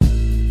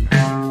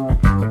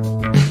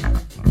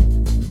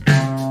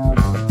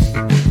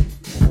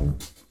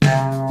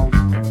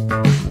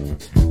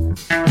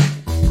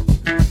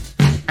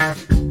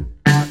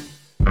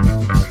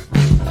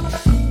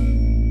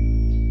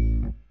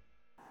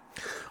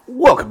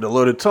Welcome to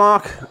Loaded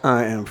Talk.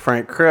 I am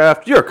Frank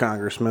Kraft, your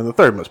congressman, the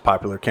third most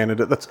popular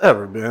candidate that's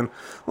ever been.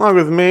 Along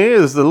with me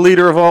is the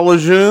leader of all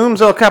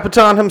legumes, El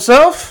Capitan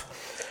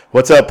himself.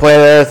 What's up,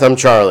 planet Earth? I'm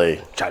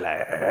Charlie. Charlie.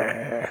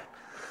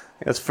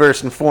 Yes,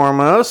 first and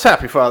foremost,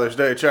 happy Father's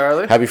Day,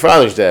 Charlie. Happy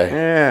Father's Day.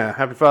 Yeah,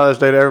 happy Father's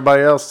Day to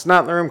everybody else. It's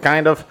not in the room,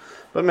 kind of,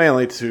 but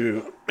mainly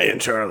to me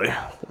and Charlie.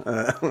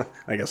 I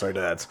guess our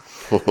dads.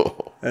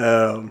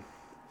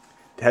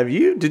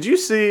 Did you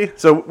see,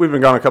 so we've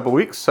been gone a couple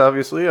weeks,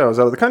 obviously. I was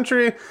out of the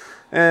country,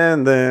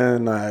 and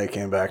then I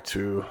came back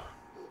to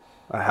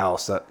a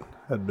house that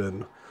had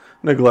been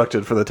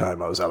neglected for the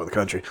time I was out of the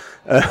country.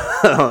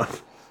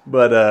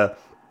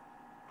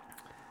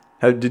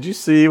 Did you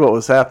see what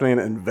was happening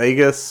in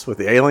Vegas with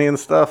the alien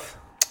stuff?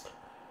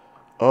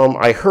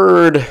 I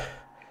heard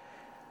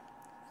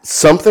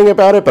something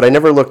about it, but I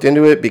never looked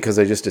into it because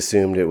I just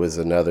assumed it was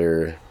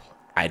another...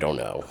 I don't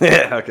know.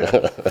 Yeah,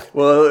 okay.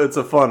 Well, it's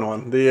a fun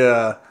one.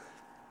 A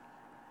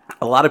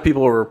lot of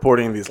people were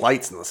reporting these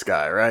lights in the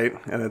sky, right?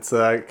 And it's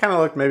kind of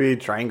like maybe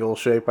triangle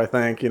shape, I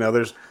think. You know,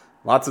 there's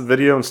lots of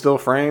video and still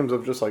frames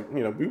of just like,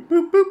 you know, boop,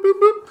 boop, boop,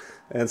 boop, boop.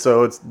 And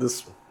so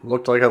this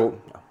looked like a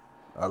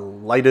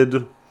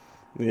lighted,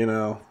 you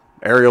know,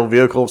 aerial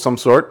vehicle of some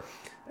sort.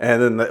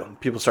 And then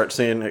people start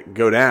seeing it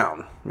go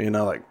down, you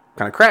know, like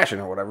kind of crashing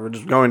or whatever,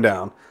 just going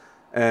down.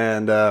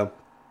 And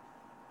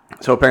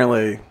so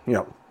apparently, you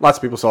know, lots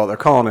of people saw it. They're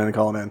calling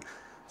in.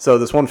 So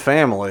this one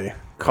family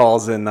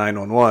calls in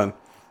 911,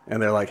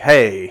 and they're like,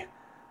 hey,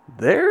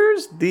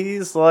 there's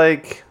these,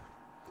 like,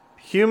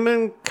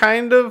 human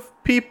kind of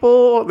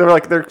people.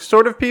 They're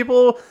sort of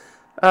people.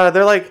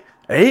 They're like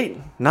 8,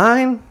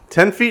 9,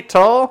 10 feet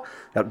tall,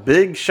 got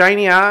big,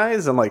 shiny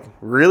eyes, and, like,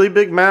 really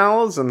big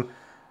mouths. And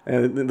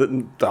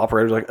the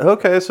operator's like,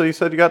 okay, so you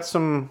said you got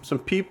some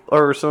people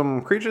or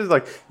some creatures?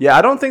 Like, yeah,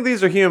 I don't think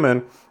these are human.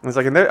 And it's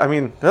like,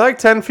 they're like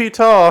 10 feet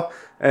tall.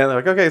 And they're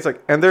like, okay, it's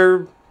like, and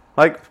they're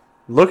like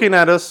looking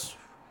at us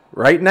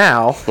right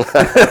now.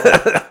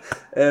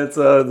 And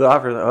so the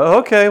operator's like, oh,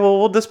 okay, well,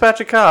 we'll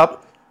dispatch a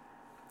cop.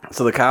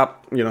 So the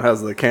cop, you know,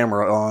 has the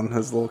camera on,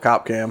 his little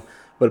cop cam.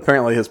 But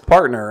apparently his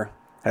partner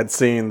had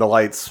seen the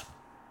lights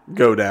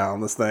go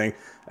down, this thing.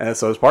 And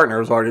so his partner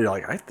was already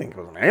like, I think it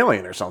was an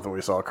alien or something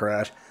we saw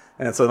crash.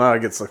 And so now he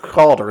gets a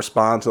call to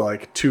respond to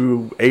like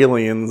 2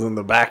 aliens in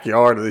the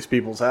backyard of these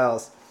people's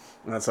house.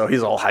 And so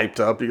he's all hyped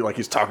up.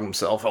 He's talking to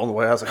himself on the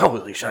way. I was like,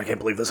 holy shit, I can't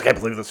believe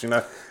this, you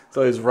know.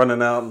 So he's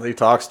running out and he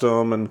talks to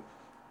them and,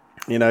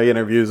 you know, he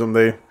interviews them.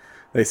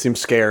 They seem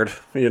scared,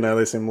 you know,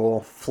 they seem a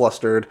little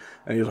flustered.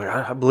 And he's like,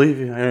 I believe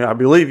you. I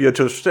believe you.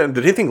 Did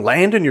anything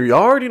land in your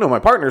yard? You know, my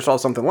partner saw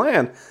something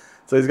land.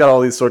 So he's got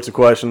all these sorts of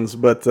questions,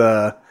 but,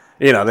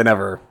 you know, they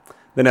never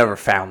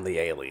found the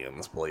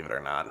aliens, believe it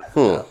or not.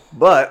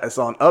 But I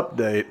saw an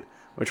update,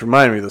 which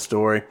reminded me of the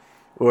story,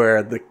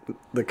 where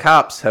the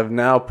cops have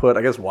now put,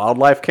 I guess,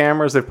 wildlife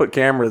cameras. They've put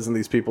cameras in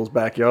these people's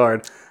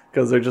backyard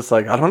because they're just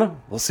like, I don't know.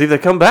 We'll see if they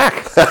come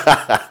back.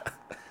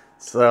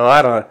 So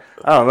I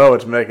don't know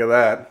what to make of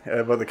that.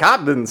 But the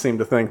cop didn't seem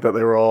to think that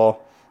they were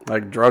all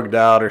like drugged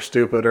out or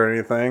stupid or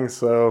anything.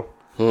 So,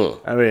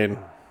 I mean,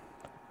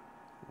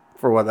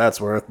 for what that's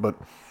worth, but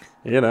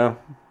you know,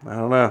 I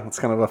don't know. It's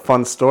kind of a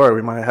fun story.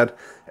 We might have had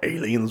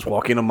aliens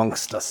walking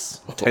amongst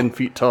us, 10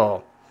 feet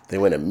tall. They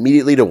went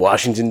immediately to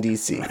Washington,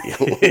 D.C.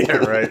 Yeah,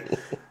 right.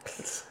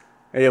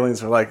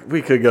 Aliens were like,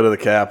 we could go to the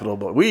Capitol,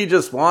 but we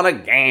just want to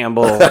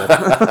gamble.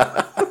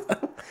 Like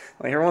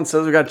everyone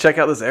says, we got to check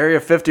out this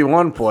Area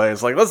 51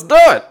 place. Like, let's do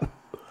it.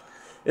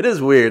 It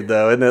is weird,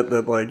 though, isn't it?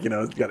 That, like, you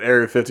know, you got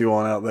Area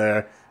 51 out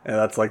there, and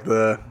that's like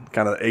the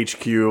kind of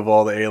HQ of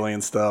all the alien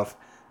stuff.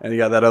 And you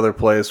got that other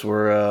place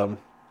where...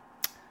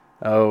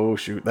 oh,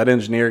 shoot. That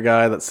engineer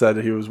guy that said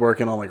he was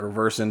working on, like,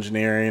 reverse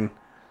engineering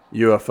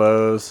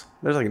UFOs.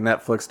 There's, like, a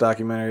Netflix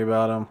documentary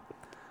about him.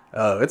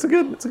 It's a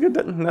good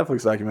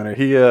Netflix documentary.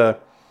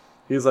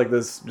 He's, like,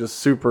 this just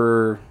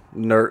super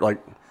nerdy.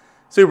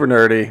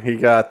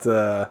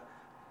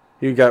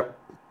 He got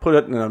put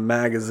it in a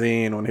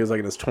magazine when he was, like,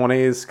 in his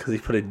 20s because he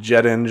put a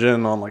jet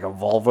engine on, like, a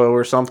Volvo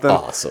or something.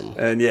 Awesome.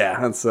 And,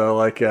 yeah, and so,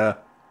 like,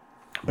 but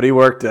he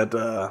worked at...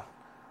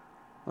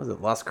 was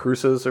it Las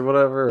Cruces or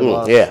whatever?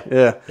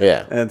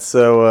 Yeah. And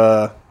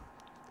so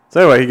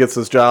anyway, he gets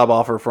this job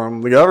offer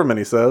from the government,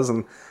 he says,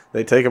 and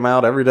they take him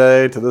out every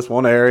day to this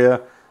one area,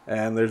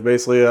 and there's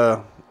basically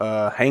a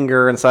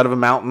hangar inside of a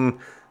mountain,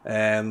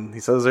 and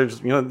he says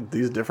there's, you know,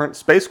 these different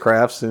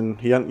spacecrafts,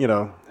 and he, you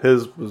know,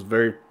 his was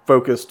very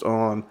focused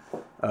on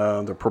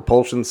the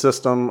propulsion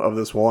system of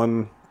this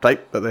one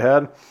type that they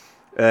had,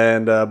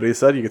 and but he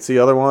said you could see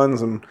other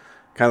ones, and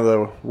kind of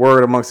the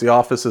word amongst the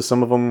office is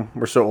some of them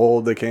were so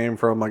old they came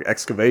from like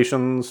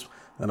excavations,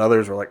 and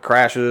others were like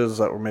crashes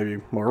that were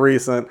maybe more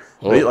recent.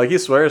 But he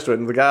swears to it,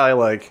 and the guy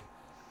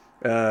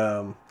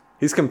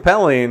he's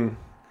compelling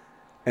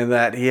in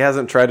that he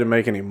hasn't tried to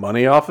make any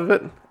money off of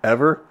it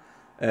ever.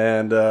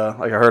 And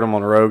like I heard him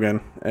on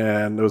Rogan,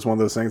 and it was one of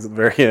those things at the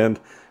very end.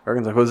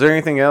 Rogan's like, "Was there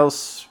anything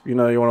else you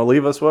want to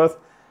leave us with?"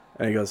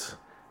 And he goes,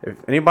 "If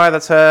anybody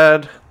that's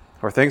had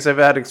or thinks they've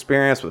had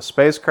experience with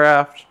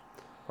spacecraft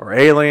or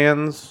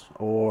aliens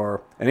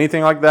or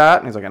anything like that.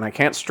 And he's like, and I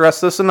can't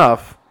stress this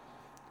enough.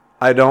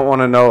 I don't want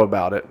to know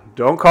about it.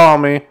 Don't call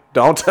me.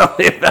 Don't tell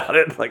me about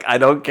it. Like, I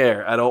don't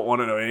care. I don't want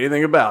to know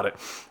anything about it.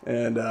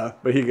 And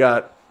but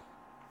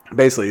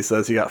he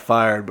says he got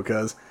fired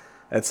because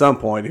at some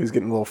point he was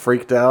getting a little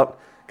freaked out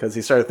because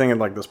he started thinking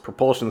like this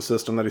propulsion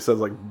system that he says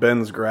like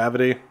bends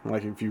gravity.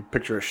 Like if you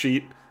picture a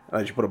sheet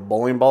and you put a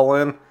bowling ball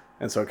in,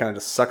 and so it kind of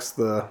just sucks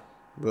the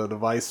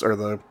device or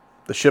the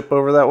ship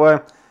over that way.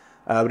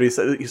 But he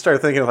started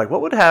thinking like,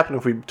 what would happen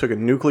if we took a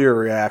nuclear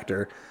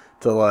reactor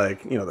to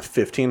like, the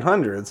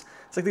 1500s?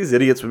 It's like these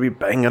idiots would be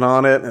banging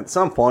on it, and at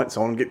some point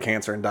someone would get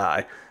cancer and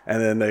die,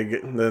 and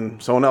then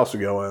someone else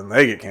would go in, and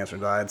they get cancer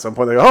and die. At some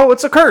point they go, oh,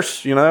 it's a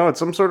curse, it's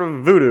some sort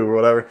of voodoo or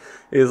whatever.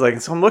 He's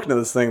like, so I'm looking at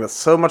this thing that's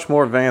so much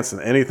more advanced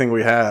than anything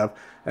we have,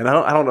 and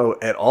I don't know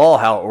at all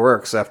how it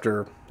works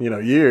after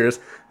years.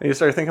 And you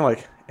start thinking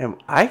like, am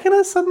I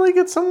gonna suddenly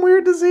get some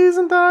weird disease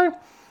and die?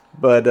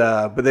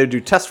 But they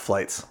do test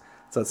flights.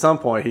 So at some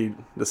point he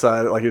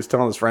decided, like he was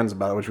telling his friends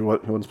about it, which he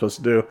wasn't supposed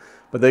to do.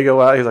 But they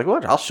go out. He's like,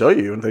 "What? I'll show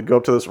you." And they'd go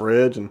up to this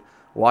ridge and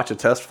watch a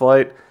test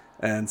flight.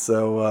 And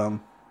so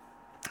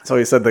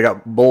he said they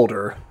got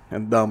bolder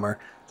and dumber.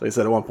 So he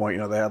said at one point,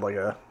 they had like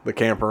the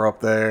camper up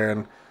there,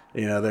 and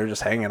they were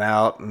just hanging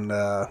out, and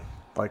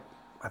like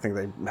I think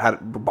they had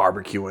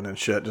barbecuing and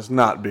shit, just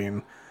not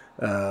being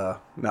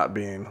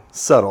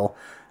subtle.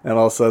 And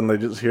all of a sudden they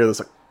just hear this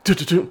like.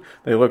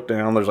 They look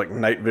down. There's like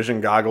night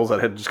vision goggles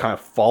that had just kind of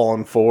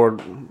fallen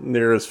forward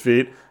near his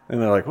feet,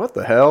 and they're like, "What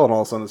the hell?" And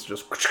all of a sudden, it's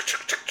just,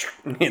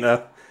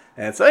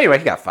 And so anyway,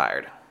 he got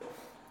fired.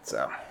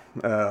 So,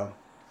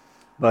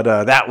 but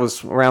that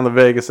was around the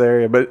Vegas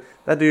area. But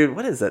that dude,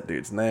 what is that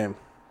dude's name?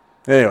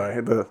 Anyway,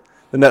 the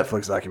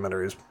Netflix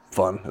documentary is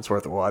fun. It's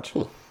worth a watch.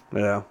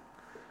 Yeah,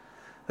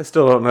 I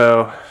still don't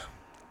know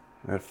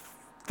if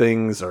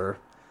things are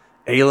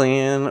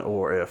alien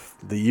or if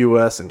the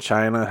U.S. and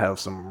China have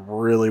some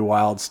really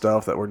wild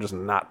stuff that we're just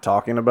not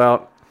talking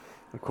about.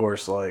 Of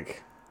course,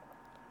 like,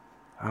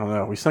 I don't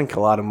know, we sink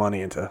a lot of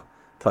money into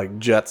like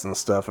jets and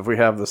stuff. If we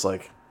have this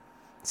like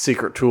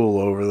secret tool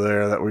over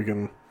there that we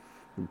can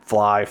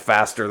fly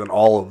faster than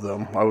all of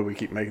them, why would we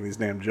keep making these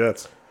damn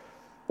jets?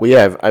 Well,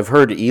 yeah, I've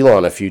heard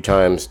Elon a few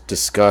times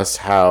discuss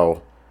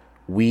how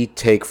we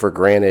take for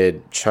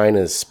granted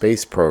China's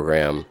space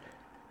program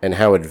and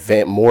how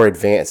more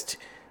advanced.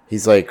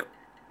 He's like,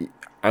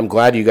 I'm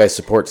glad you guys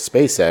support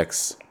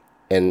SpaceX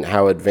and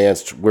how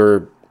advanced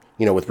we're,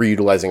 with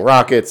reutilizing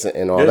rockets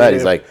and all that. Yeah.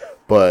 He's like,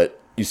 but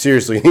you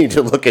seriously need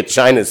to look at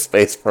China's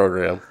space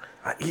program.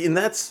 And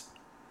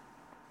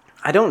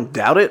I don't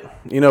doubt it.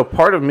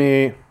 Part of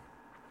me,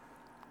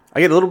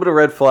 I get a little bit of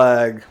red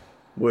flag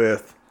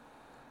with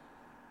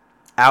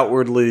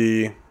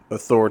outwardly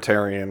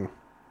authoritarian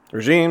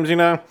regimes,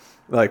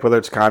 like whether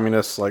it's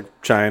communists like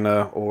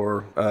China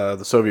or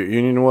the Soviet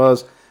Union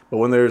was. But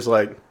when there's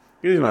like,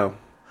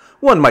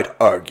 one might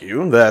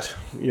argue that,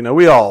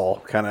 we all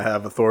kind of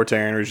have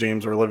authoritarian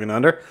regimes we're living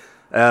under.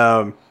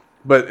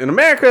 But in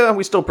America,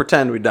 we still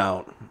pretend we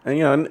don't.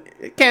 And,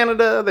 in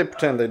Canada, they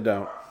pretend they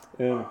don't.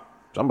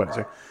 Somebody's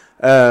here.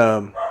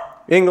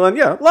 England,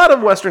 yeah, a lot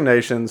of Western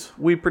nations,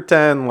 we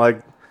pretend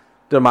like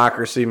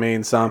democracy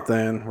means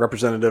something,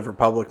 representative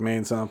republic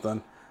means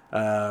something,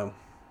 and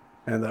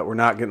that we're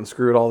not getting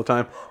screwed all the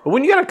time. But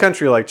when you got a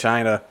country like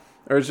China,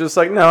 where it's just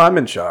like, no, I'm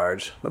in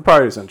charge. The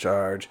party's in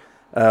charge.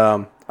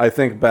 I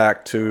think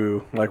back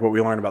to like what we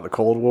learned about the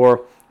Cold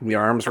War, the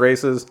arms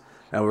races,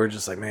 and we're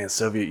just like, man,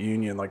 Soviet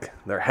Union, like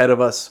they're ahead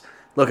of us.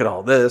 Look at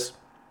all this.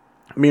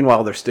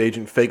 Meanwhile, they're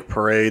staging fake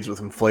parades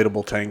with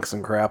inflatable tanks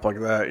and crap like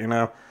that,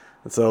 And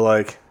so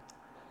like,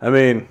 I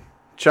mean,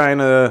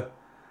 China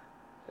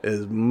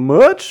is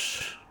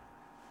much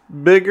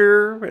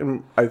bigger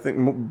and I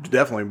think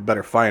definitely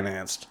better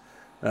financed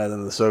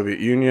than the Soviet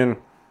Union,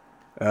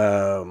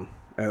 and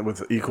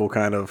with equal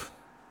kind of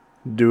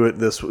do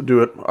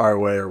it our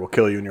way or we'll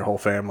kill you and your whole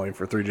family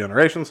for 3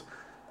 generations.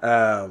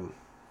 So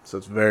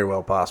it's very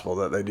well possible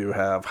that they do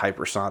have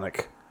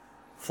hypersonic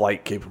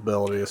flight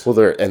capabilities. Well,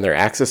 their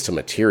access to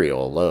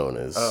material alone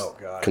is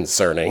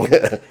concerning.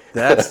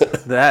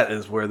 That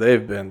is where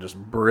they've been just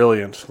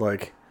brilliant.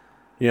 Like,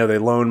 they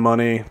loan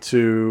money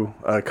to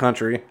a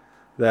country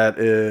that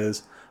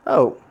is,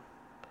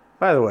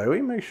 by the way,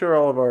 we make sure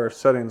all of our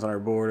settings on our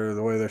board are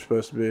the way they're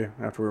supposed to be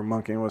after we're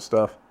monkeying with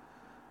stuff.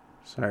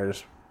 Sorry,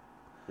 just...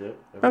 Yep.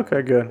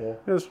 Okay, good. Yeah.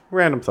 Just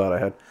random thought I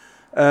had.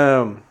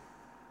 And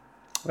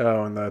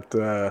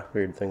that...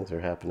 weird things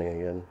are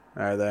happening again.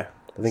 Are they?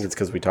 I think it's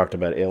because we talked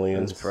about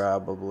aliens. It's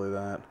probably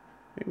that.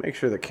 Make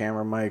sure the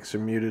camera mics are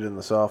muted in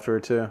the software,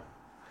 too.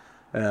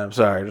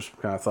 Sorry, I just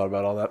kind of thought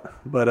about all that.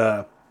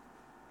 But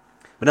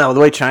no, the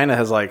way China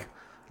has, like,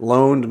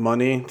 loaned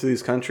money to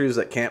these countries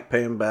that can't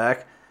pay them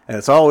back, and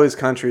it's always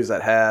countries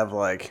that have,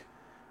 like,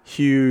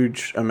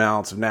 huge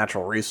amounts of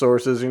natural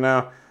resources, And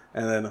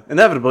then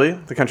inevitably,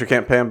 the country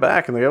can't pay them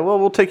back, and they go, well,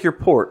 we'll take your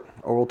port,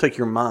 or we'll take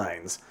your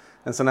mines.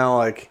 And so now,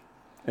 like,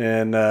 we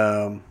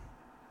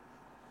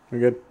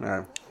good? All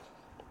right.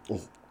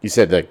 You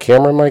said the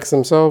camera mics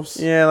themselves?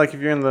 Yeah, like if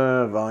you're in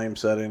the volume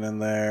setting in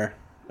there,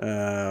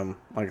 I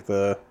think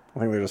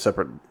there's a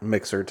separate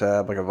mixer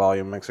tab, like a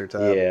volume mixer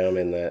tab. Yeah, I'm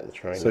in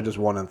that. So just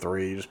 1 and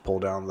 3, you just pull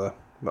down the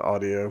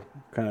audio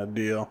kind of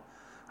deal.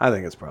 I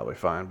think it's probably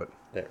fine, but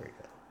there we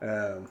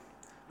go.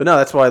 But no,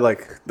 that's why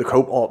like the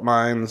cobalt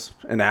mines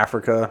in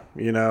Africa,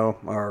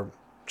 are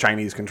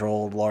Chinese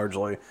controlled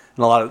largely,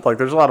 and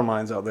there's a lot of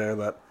mines out there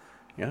that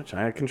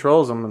China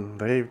controls them, and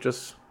they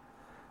just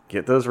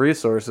get those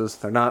resources.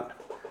 They're not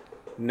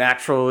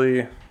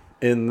naturally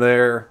in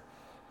their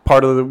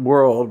part of the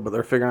world, but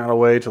they're figuring out a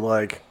way to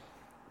like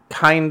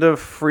kind of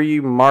free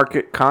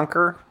market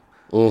conquer.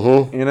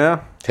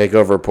 Mm-hmm. Take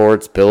over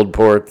ports, build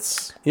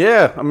ports.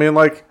 Yeah, I mean,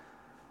 like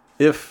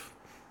if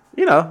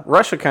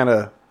Russia kind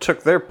of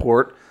took their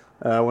port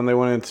when they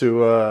went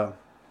into oh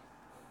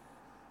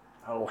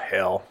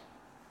hell,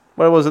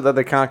 what was it that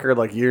they conquered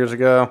like years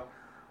ago?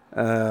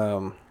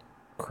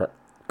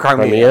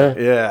 Crimea.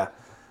 Yeah.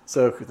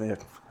 So I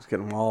was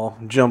getting them all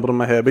jumbled in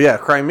my head, but yeah,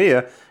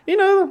 Crimea.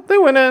 They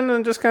went in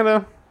and just kind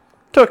of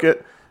took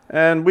it,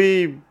 and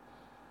we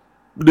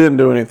didn't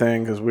do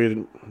anything because we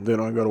didn't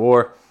want to go to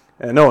war,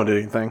 and no one did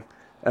anything.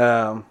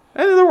 And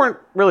there weren't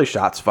really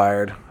shots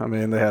fired. I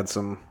mean, they had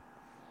some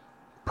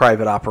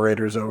private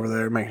operators over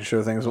there making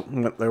sure things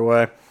went their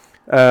way.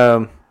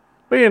 But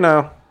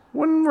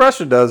when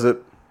Russia does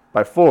it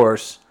by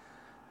force,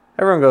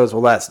 everyone goes,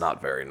 well, that's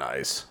not very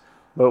nice.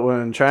 But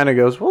when China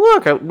goes, well,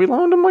 look, we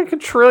loaned them like $1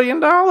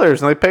 trillion and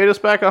they paid us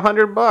back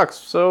 $100,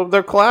 so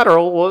their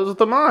collateral was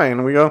the mine.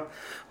 And we go,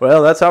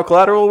 well, that's how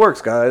collateral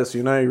works, guys.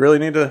 You really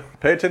need to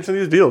pay attention to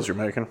these deals you're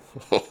making.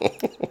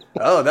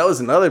 Oh, that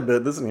was another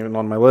bit. This isn't even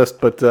on my list,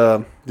 but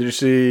did you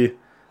see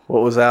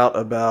what was out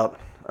about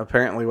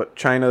apparently what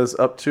China's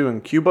up to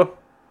in Cuba?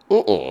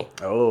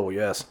 Oh,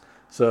 yes.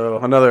 So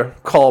another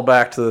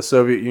callback to the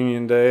Soviet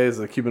Union days,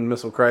 the Cuban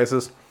Missile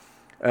Crisis.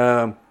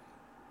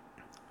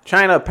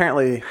 China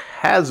apparently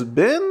has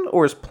been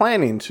or is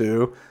planning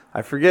to.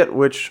 I forget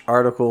which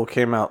article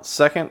came out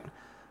second.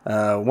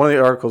 One of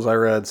the articles I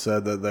read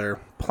said that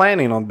they're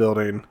planning on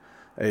building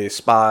a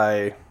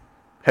spy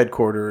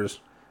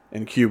headquarters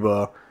in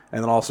Cuba,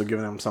 and then also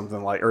giving them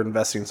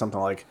investing something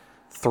like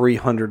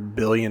 $300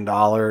 billion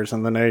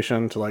in the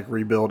nation to like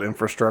rebuild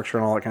infrastructure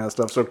and all that kind of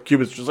stuff. So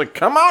Cuba's just like,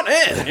 come on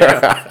in.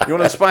 Yeah. You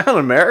want to spy on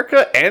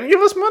America and give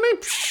us money?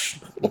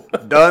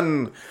 Psh,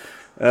 done.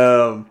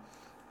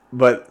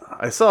 But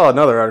I saw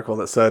another article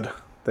that said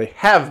they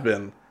have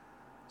been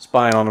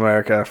spying on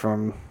America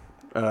from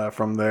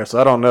there. So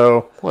I don't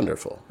know.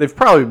 Wonderful. They've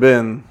probably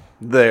been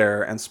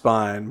there and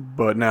spying,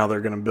 but now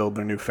they're going to build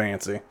their new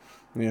fancy.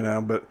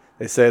 But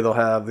they say they'll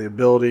have the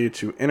ability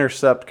to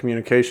intercept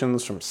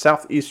communications from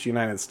Southeast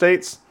United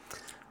States,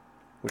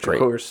 which Great.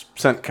 Of course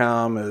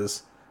CENTCOM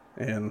is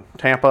in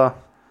Tampa,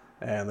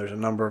 and there's a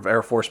number of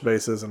Air Force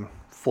bases in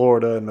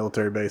Florida and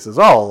military bases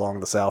all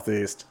along the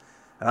Southeast.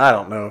 And I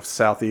don't know if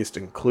Southeast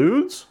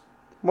includes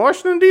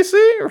Washington,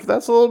 D.C., or if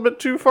that's a little bit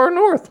too far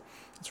north.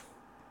 It's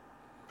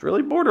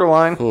really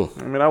borderline.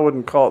 I mean, I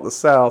wouldn't call it the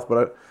South,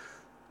 but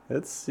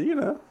it's,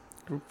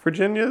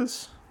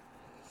 Virginia's.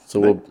 So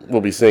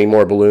we'll be seeing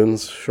more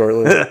balloons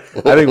shortly?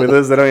 I think with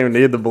this, they don't even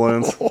need the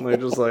balloons. They're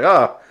just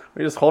like,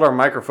 we just hold our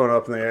microphone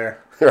up in the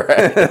air.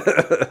 Right.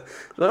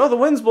 Like, the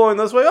wind's blowing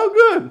this way.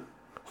 Oh,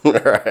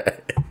 good.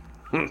 Right.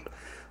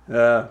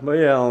 But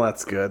yeah, well,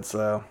 that's good.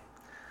 So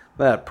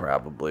that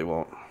probably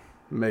won't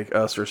make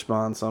us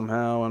respond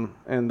somehow and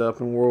end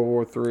up in World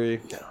War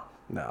III.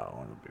 No,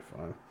 it'll be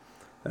fine.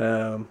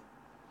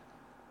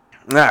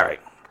 All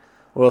right.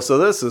 Well, so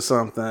this is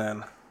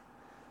something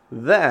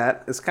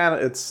that is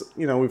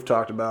we've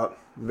talked about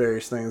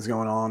various things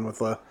going on with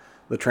the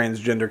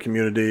transgender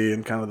community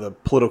and kind of the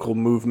political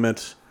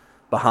movement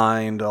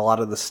behind a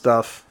lot of the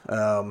stuff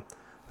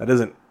that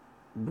isn't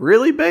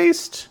really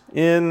based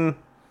in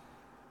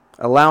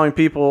allowing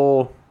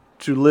people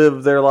to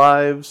live their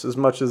lives as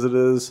much as it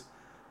is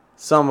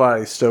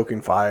somebody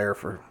stoking fire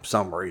for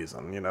some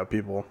reason. A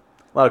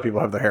lot of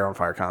people have their hair on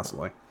fire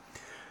constantly.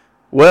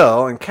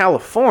 Well, in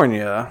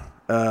California,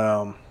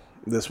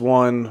 this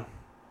one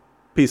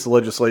piece of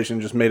legislation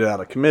just made it out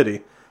of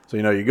committee. So,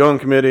 you go in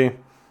committee,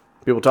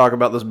 people talk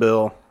about this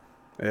bill.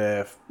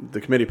 If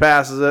the committee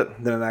passes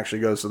it, then it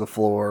actually goes to the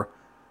floor.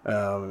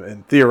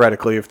 And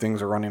theoretically, if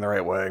things are running the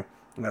right way,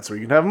 and that's where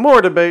you can have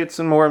more debates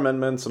and more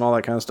amendments and all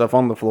that kind of stuff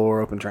on the floor,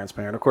 open,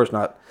 transparent. Of course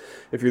not.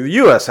 If you're the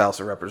U.S.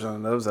 House of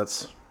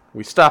Representatives,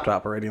 we stopped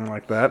operating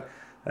like that.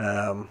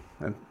 And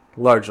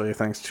largely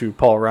thanks to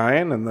Paul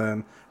Ryan, and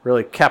then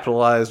really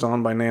capitalized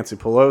on by Nancy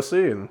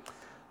Pelosi. And,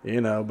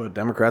 but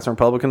Democrats and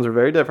Republicans are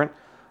very different.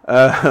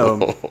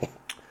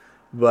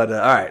 But, all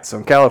right, so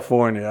in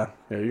California,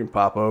 you can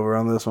pop over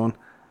on this one.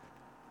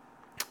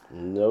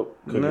 Nope.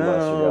 Cookie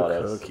Monster got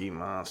us. Cookie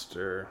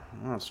Monster.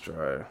 Let's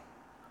try.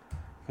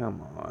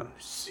 Come on.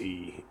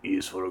 C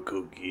is for a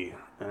cookie,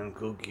 and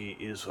cookie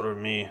is for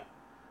me.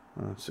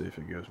 Let's see if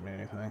it gives me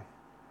anything.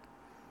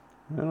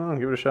 I don't know.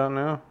 Give it a shot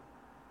now.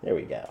 There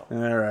we go.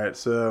 All right.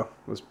 So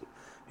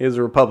he's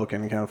a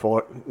Republican in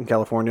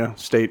California,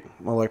 state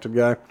elected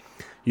guy.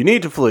 You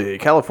need to flee.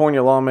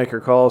 California lawmaker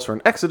calls for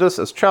an exodus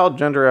as child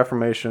gender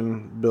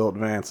affirmation bill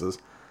advances.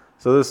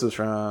 So this is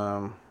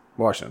from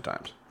Washington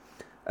Times.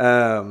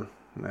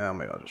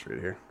 Maybe I'll just read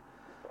it here.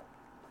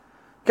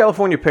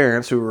 California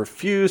parents who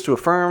refuse to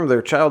affirm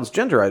their child's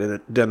gender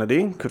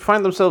identity could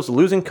find themselves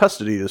losing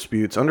custody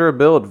disputes under a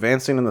bill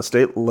advancing in the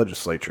state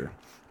legislature,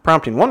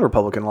 prompting one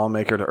Republican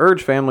lawmaker to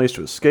urge families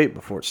to escape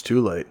before it's too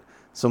late.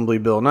 Assembly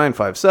Bill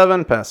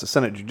 957 passed the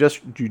Senate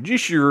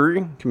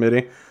Judiciary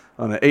Committee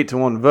on an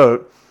 8-1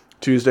 vote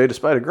Tuesday,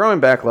 despite a growing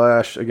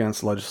backlash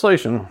against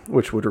legislation,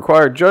 which would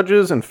require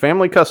judges in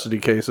family custody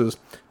cases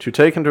to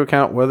take into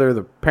account whether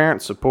the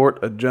parents support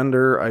a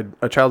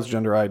child's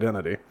gender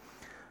identity.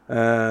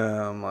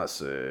 Let's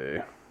see.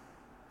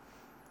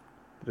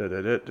 There's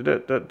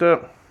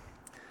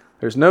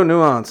no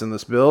nuance in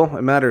this bill.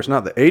 It matters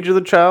not the age of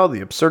the child,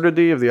 the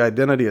absurdity of the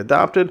identity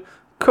adopted,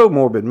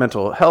 comorbid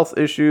mental health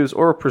issues,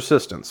 or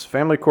persistence.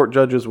 Family court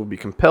judges will be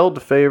compelled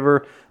to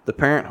favor the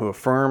parent who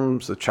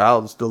affirms the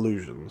child's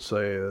delusions,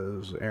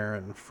 says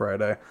Aaron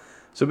Friday.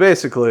 So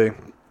basically,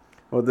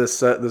 what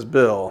this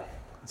bill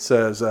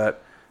says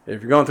that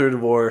if you're going through a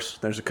divorce,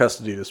 there's a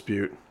custody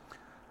dispute.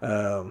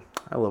 I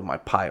love my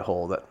pie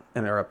hole that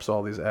interrupts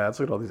all these ads.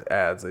 Look at all these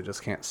ads they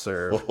just can't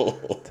serve.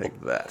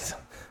 Take that.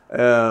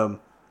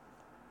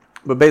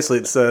 But basically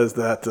it says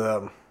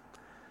that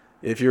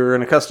if you're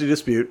in a custody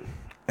dispute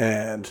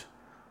and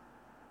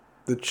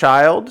the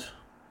child,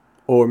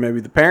 or maybe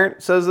the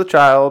parent says the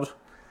child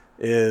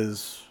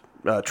is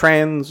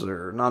trans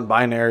or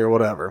non-binary or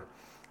whatever,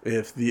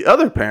 if the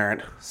other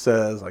parent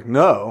says, like,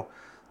 no,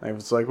 like,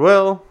 it's like,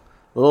 well,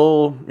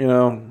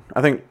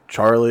 I think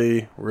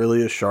Charlie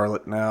really is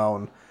Charlotte now,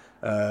 and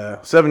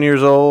 7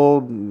 years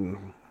old,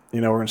 and,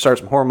 we're going to start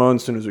some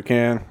hormones as soon as we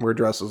can, wear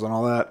dresses and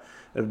all that.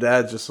 If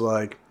dad's just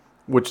like,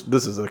 which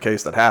this is a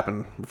case that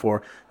happened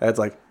before, dad's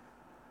like,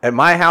 at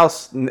my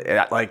house,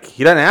 like,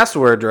 he doesn't ask to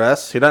wear a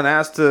dress, he doesn't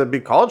ask to be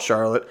called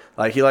Charlotte,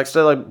 like, he likes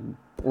to, like,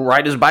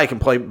 ride his bike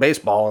and play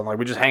baseball, and, like,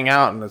 we just hang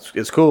out, and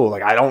it's cool.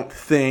 Like, I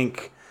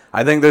think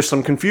there's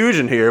some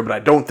confusion here, but I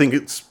don't think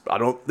there's,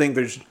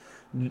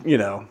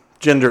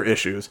 gender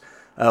issues.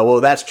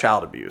 Well, that's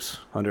child abuse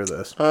under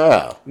this.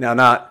 Oh.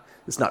 Now,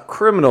 it's not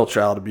criminal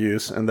child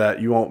abuse in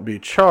that you won't be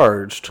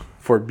charged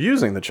for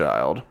abusing the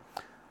child,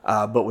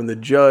 but when the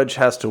judge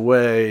has to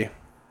weigh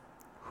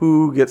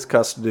who gets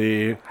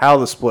custody, how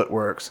the split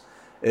works,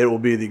 it will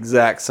be the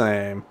exact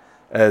same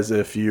as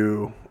if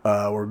you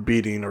were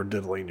beating or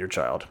diddling your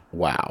child.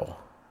 Wow.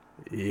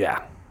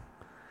 Yeah.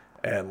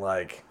 And,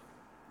 like,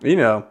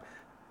 the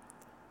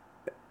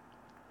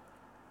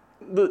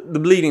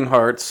bleeding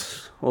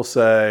hearts will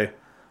say,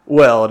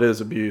 well, it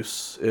is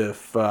abuse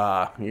if, you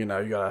got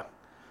a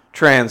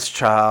trans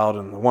child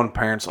and the one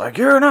parent's like,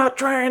 you're not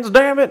trans,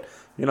 damn it.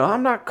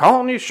 I'm not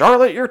calling you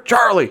Charlotte, you're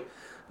Charlie.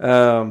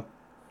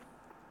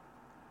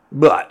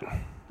 But,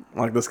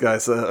 like this guy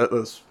said,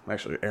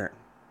 actually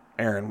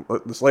Aaron,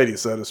 what this lady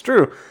said is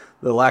true.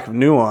 The lack of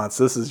nuance,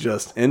 this is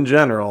just, in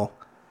general,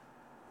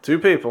 two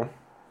people.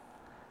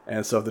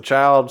 And so if the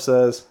child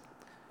says,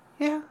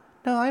 yeah,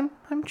 no, I'm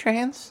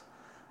trans.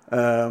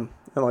 And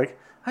like,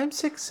 I'm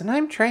 6 and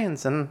I'm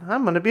trans and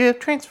I'm going to be a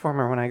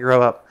transformer when I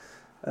grow up.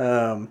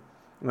 And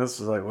this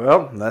is like,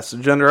 well, that's the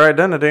gender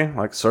identity.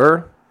 Like,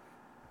 sir,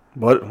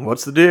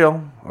 what's the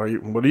deal?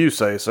 What do you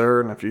say,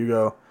 sir? And if you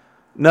go,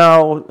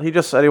 no, he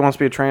just said he wants to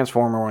be a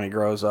transformer when he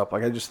grows up.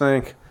 Like, I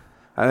think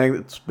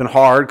it's been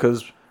hard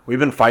because we've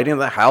been fighting in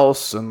the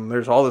house and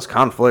there's all this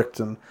conflict.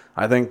 And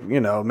I think,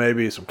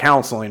 maybe some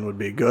counseling would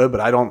be good,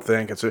 but I don't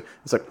think it's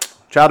like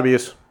child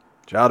abuse.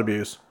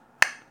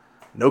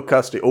 No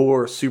custody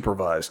or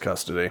supervised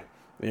custody,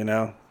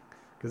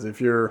 because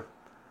if you're,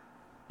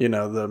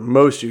 the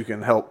most you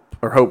can help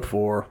or hope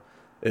for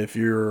if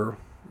you're,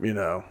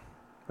 an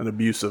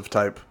abusive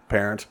type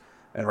parent,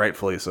 and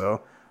rightfully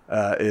so,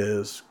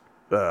 is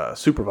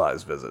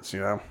supervised visits,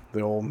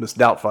 the old Miss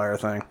Doubtfire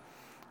thing.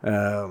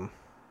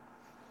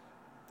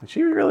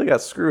 She really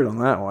got screwed on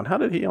that one. How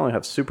did he only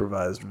have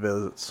supervised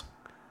visits?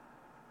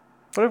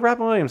 What did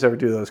Robin Williams ever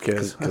do to those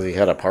kids? Because he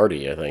had a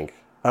party, I think.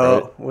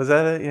 Oh, right? Was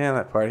that it? Yeah,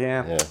 that part.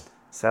 Yeah.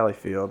 Sally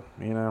Field.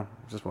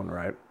 Just wasn't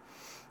right.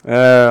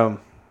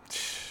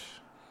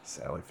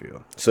 Sally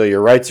Field. So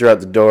your rights are at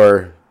the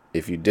door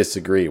if you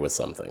disagree with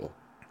something.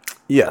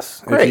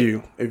 Yes.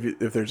 Great.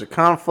 If there's a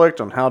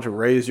conflict on how to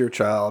raise your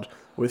child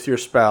with your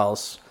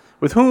spouse,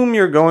 with whom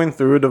you're going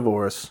through a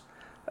divorce,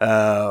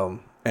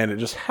 and it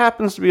just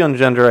happens to be on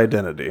gender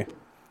identity,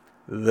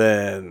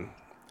 then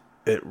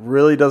it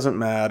really doesn't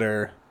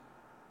matter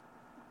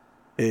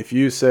if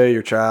you say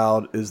your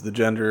child is the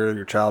gender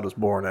your child was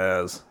born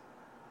as.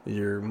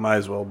 You might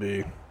as well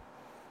be,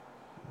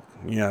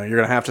 you're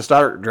going to have to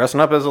start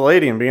dressing up as a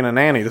lady and being a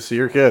nanny to see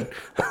your kid.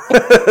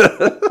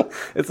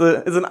 It's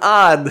an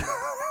odd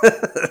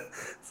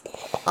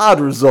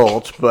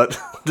result, but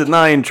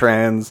denying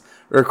trans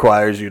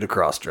requires you to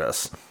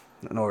cross-dress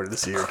in order to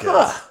see your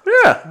kids.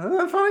 Yeah, isn't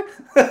that funny?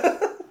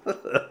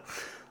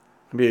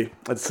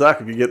 It'd suck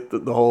if you get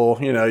the whole,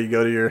 you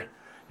go to your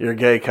your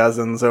gay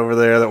cousins over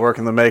there that work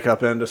in the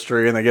makeup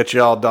industry, and they get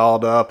you all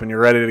dolled up and you're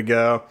ready to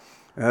go.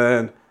 And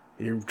then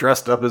you're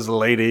dressed up as a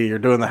lady, you're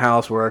doing the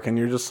housework, and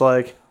you're just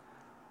like,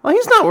 well,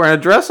 he's not wearing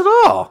a dress at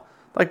all.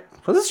 Like,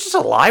 was this just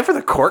a lie for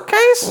the court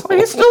case? Like,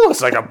 he still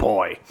looks like a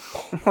boy.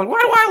 Like,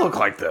 why do I look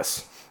like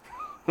this?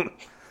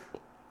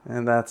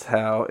 And that's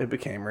how it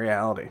became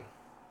reality.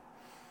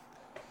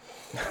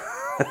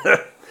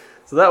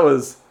 So that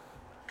was,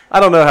 I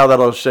don't know how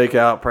that'll shake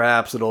out.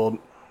 Perhaps it'll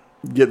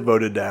get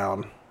voted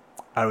down.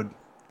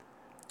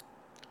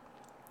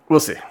 We'll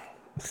see.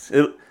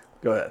 Go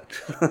ahead.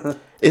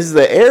 Is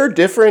the air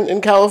different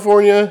in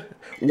California?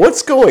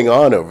 What's going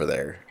on over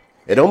there?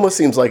 It almost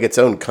seems like its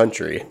own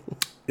country.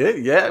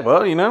 Yeah,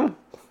 well,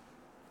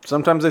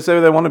 sometimes they say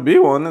they want to be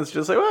one. It's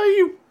just like, well,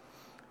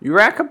 you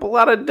rack up a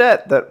lot of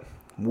debt that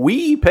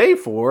we pay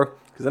for.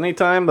 Because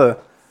anytime the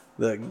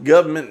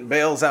government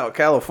bails out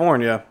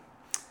California,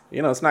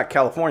 it's not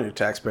California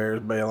taxpayers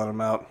bailing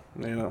them out.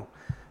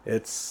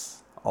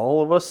 It's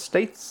all of us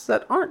states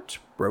that aren't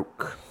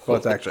broke. Well,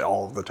 it's actually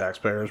all of the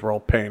taxpayers. We're all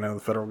paying into the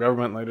federal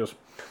government. And they just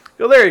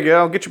go, there you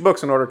go. Get your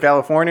books in order,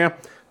 California.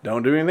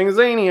 Don't do anything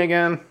zany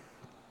again.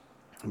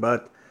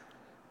 But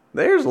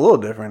there's a little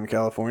different in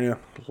California.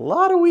 A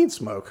lot of weed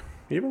smoke,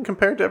 even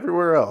compared to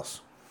everywhere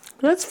else.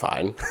 That's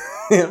fine.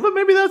 But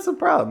maybe that's the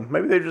problem.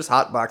 Maybe they just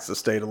hotbox the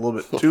state a little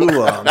bit too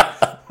long.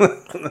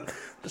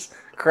 Just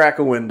crack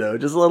a window.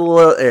 Just let a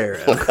little air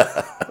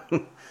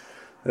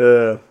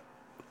in.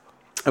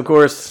 Of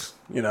course,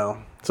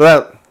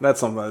 so that's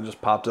something that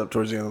just popped up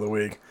towards the end of the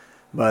week.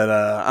 But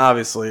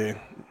obviously,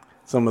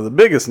 some of the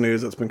biggest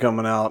news that's been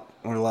coming out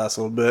over the last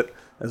little bit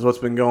is what's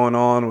been going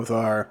on with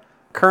our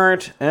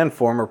current and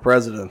former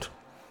president.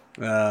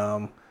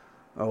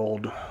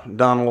 Old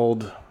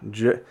Donald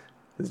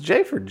is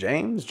J for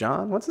James?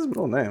 John? What's his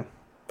middle name?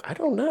 I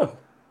don't know.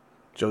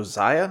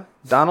 Josiah?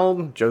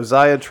 Donald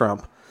Josiah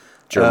Trump.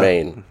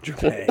 Jermaine.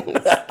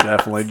 Jermaine.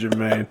 Definitely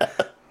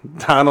Jermaine.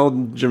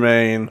 Donald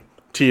Jermaine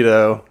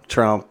Tito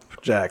Trump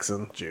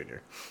Jackson Jr.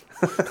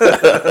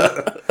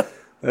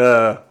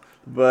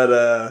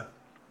 But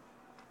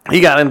he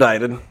got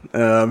indicted.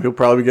 He'll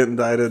probably get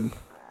indicted,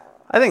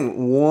 I think,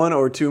 1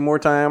 or 2 more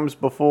times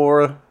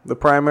before the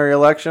primary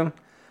election.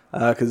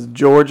 Because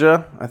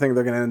Georgia, I think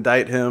they're going to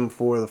indict him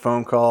for the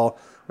phone call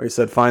where he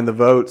said, find the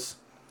votes.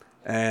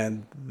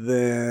 And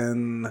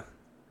then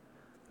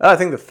I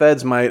think the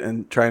feds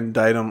might try and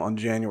indict him on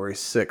January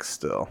 6th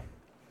still.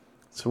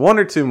 So 1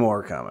 or 2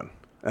 more coming.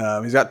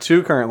 He's got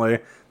 2 currently.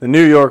 The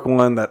New York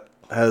one that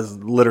has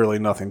literally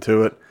nothing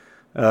to it.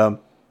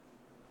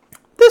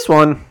 This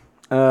one,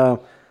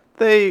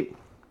 the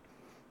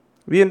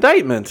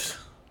indictment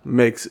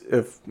makes,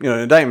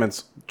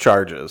 indictments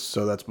charges,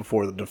 so that's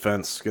before the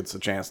defense gets a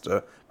chance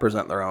to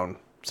present their own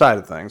side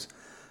of things.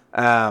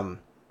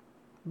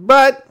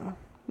 But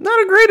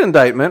not a great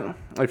indictment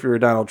if you're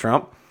Donald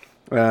Trump.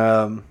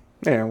 We'll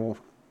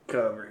cut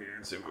over here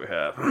and see what we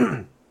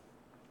have.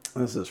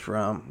 This is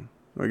from,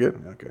 we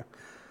good? Okay.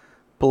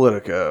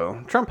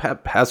 Politico. Trump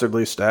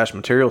haphazardly stashed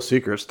material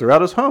secrets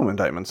throughout his home,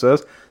 indictment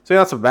says. See,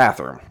 that's a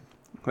bathroom.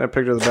 That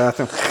picture of the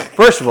bathroom.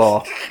 First of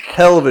all,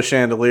 hell of a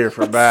chandelier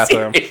for a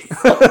bathroom.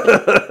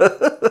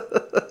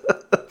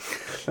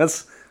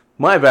 That's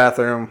my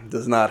bathroom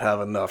does not have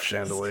enough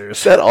chandeliers.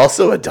 Is that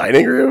also a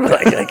dining room?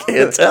 I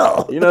can't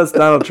tell. It's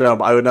Donald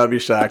Trump. I would not be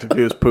shocked if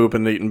he was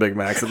pooping and eating Big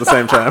Macs at the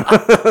same time.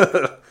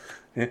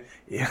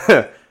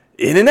 Yeah.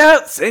 In and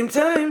out, same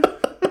time.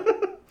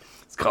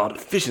 It's called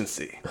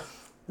efficiency.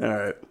 All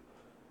right.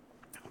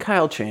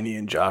 Kyle Cheney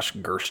and Josh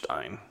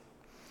Gerstein.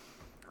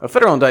 A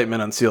federal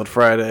indictment unsealed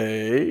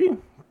Friday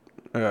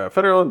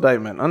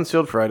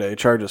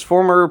charges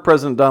former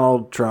President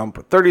Donald Trump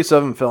with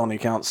 37 felony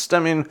counts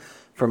stemming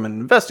from an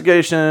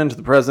investigation into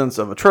the presence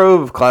of a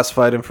trove of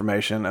classified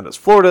information at his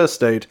Florida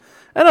estate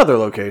and other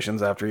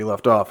locations after he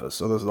left office.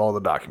 So this is all the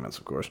documents,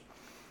 of course.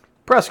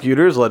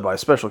 Prosecutors, led by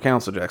Special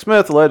Counsel Jack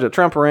Smith, alleged that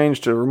Trump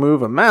arranged to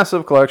remove a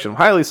massive collection of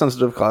highly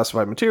sensitive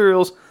classified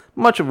materials,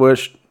 much of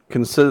which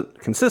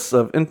consists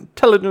of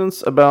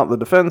intelligence about the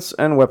defense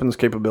and weapons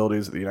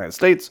capabilities of the United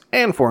States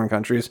and foreign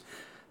countries,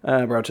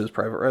 brought to his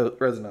private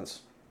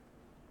residence.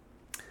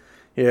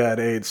 He had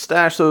aides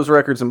stash those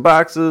records in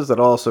boxes that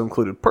also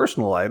included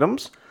personal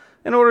items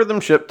and ordered them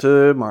shipped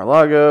to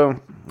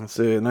Mar-a-Lago. Let's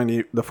see,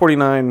 the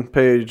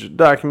 49-page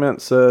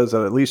document says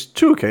that at least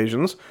 2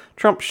 occasions,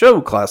 Trump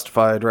showed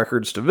classified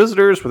records to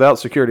visitors without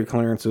security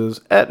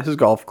clearances at his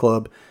golf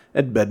club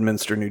at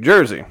Bedminster, New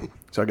Jersey.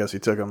 So I guess he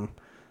took them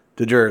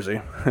to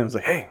Jersey. And was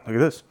like, hey, look at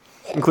this.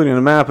 Including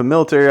a map of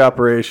military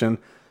operation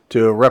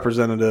to a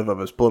representative of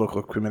his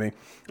political committee.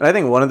 And I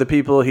think one of the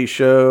people he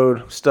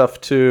showed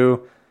stuff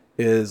to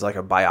is like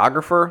a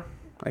biographer.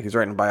 Like he's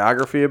writing a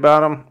biography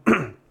about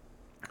him.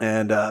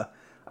 And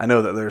I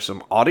know that there's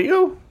some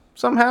audio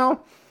somehow,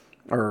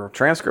 or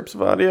transcripts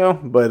of audio.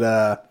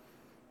 But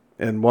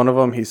in one of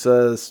them he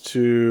says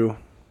to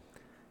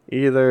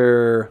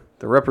either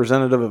the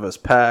representative of his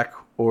PAC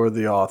or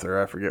the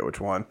author. I forget which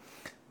one.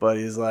 But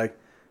he's like,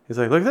 look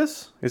at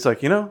this. He's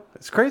like,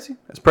 it's crazy.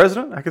 As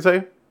president, I could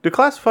say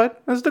declassified.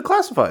 It's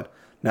declassified.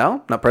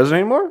 Now, not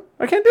president anymore.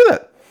 I can't do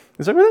that.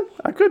 He's like, well,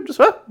 I could just,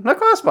 not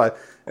classified.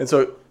 And so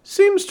it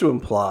seems to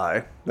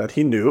imply that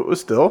he knew it was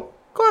still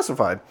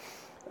classified,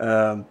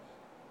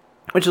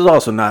 which is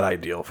also not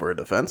ideal for a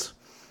defense.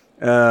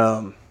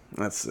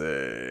 Let's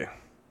see.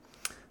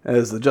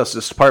 As the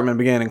Justice Department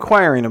began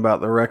inquiring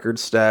about the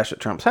records stashed at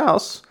Trump's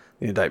house,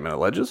 the indictment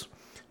alleges,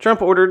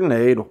 Trump ordered an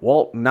aide,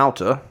 Walt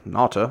Nauta,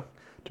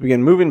 to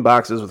begin moving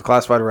boxes with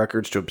classified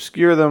records to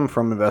obscure them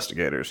from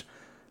investigators.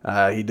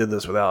 He did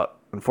this without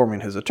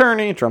informing his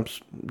attorney. Trump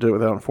did it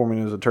without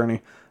informing his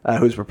attorney,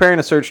 who's preparing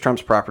to search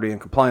Trump's property in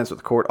compliance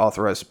with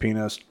court-authorized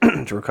subpoenas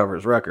to recover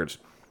his records.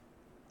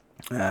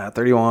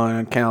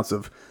 31 counts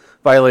of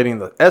violating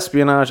the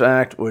Espionage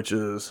Act, which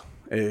is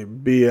a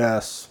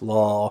BS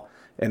law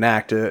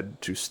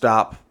enacted to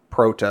stop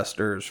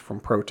protesters from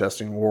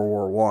protesting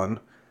World War I.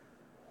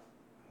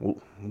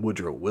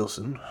 Woodrow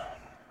Wilson.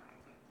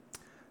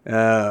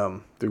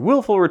 Through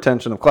willful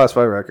retention of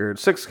classified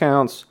records, 6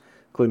 counts,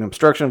 including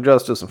obstruction of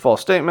justice and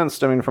false statements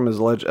stemming from his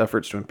alleged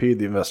efforts to impede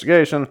the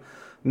investigation.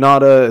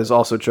 Nada is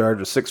also charged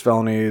with 6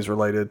 felonies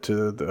related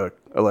to the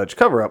alleged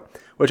cover-up,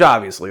 which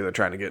obviously they're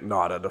trying to get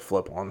Nada to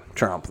flip on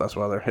Trump. That's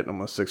why they're hitting him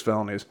with 6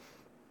 felonies.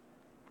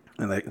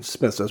 And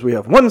Smith says, we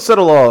have one set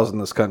of laws in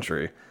this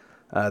country.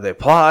 They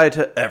apply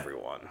to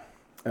everyone.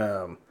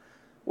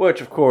 Which,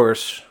 of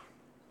course,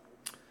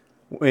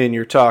 when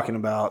you're talking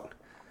about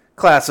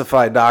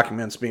classified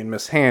documents being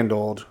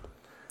mishandled,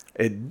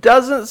 it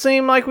doesn't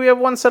seem like we have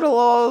one set of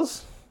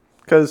laws.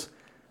 Because,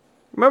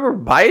 remember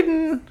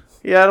Biden?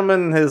 He had him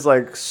in his,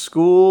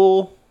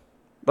 school,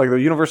 the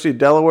University of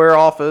Delaware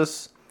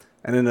office,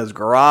 and in his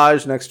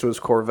garage next to his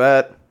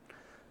Corvette,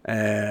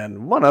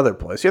 and one other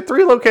place. He had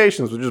 3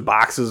 locations with just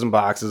boxes and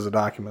boxes of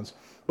documents.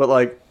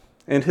 But,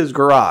 in his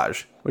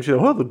garage, which,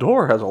 the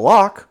door has a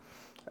lock.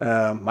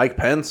 Mike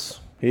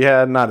Pence, he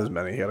had not as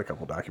many. He had a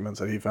couple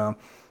documents that he found.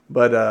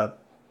 But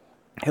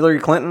Hillary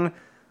Clinton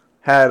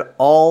had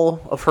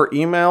all of her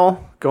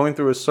email going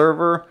through a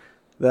server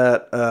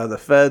that the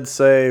feds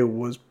say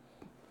was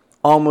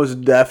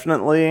almost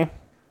definitely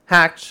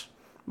hacked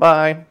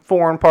by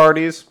foreign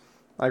parties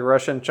like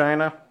Russia and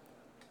China.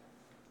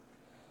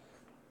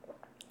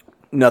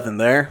 Nothing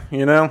there,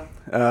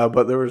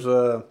 but there was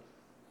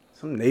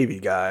some Navy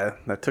guy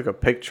that took a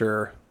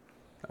picture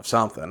of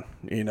something,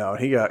 he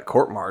got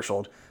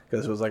court-martialed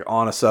because it was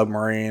on a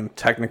submarine,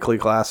 technically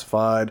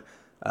classified.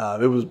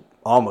 It was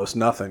almost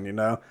nothing,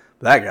 But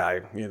that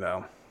guy,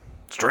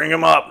 string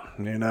him up,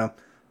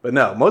 But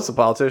no, most of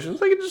the politicians,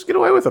 they could just get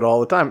away with it all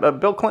the time.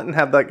 Bill Clinton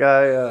had that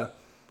guy,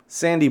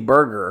 Sandy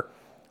Berger,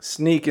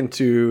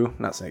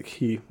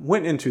 he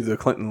went into the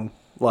Clinton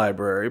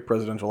library,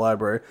 presidential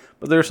library,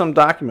 but there's some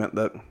document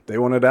that they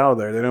wanted out of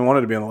there. They didn't want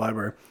it to be in the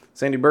library.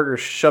 Sandy Berger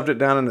shoved it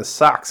down in his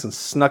socks and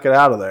snuck it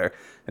out of there.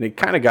 And he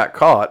kind of got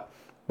caught,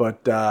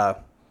 but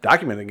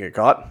document didn't get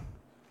caught,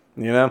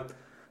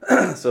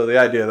 So the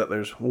idea that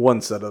there's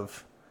one set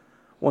of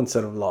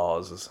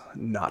laws is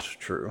not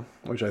true,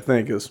 which I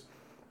think is,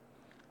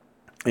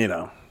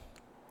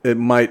 it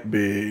might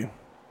be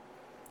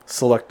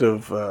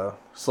selective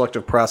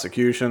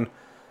prosecution,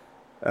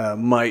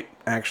 might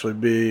actually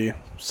be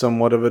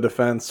somewhat of a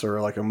defense or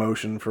a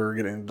motion for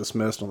getting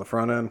dismissed on the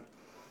front end.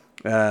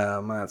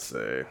 Let's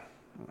see.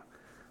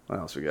 What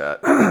else we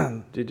got?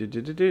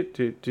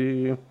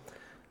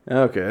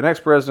 Okay, an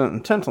ex-president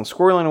intent on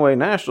squirreling away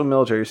national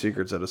military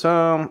secrets at his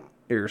home,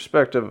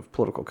 irrespective of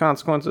political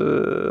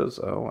consequences.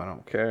 Oh, I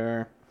don't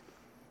care.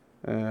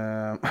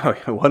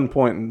 At one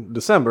point in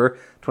December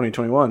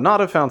 2021,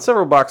 Nada found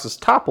several boxes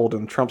toppled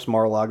in Trump's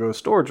Mar-a-Lago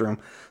storage room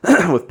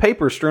with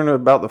papers strewn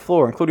about the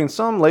floor, including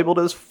some labeled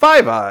as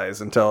Five Eyes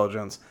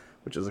intelligence,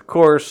 which is, of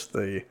course,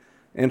 the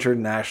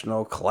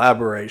international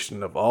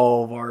collaboration of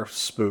all of our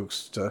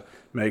spooks to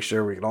make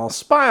sure we can all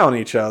spy on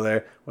each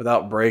other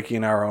without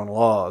breaking our own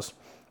laws.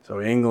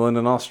 So England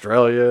and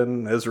Australia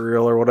and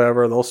Israel or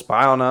whatever, they'll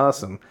spy on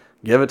us and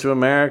give it to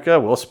America.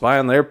 We'll spy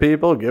on their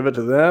people, give it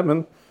to them,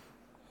 and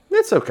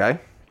it's okay.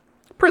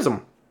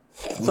 Prism.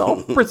 It's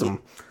all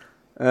prism.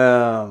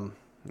 So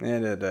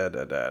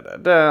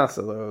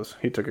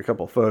he took a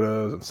couple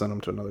photos and sent them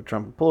to another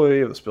Trump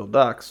employee of the spilled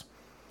docs.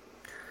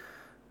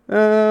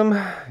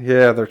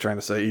 They're trying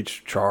to say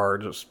each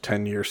charge is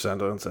 10-year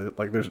sentence.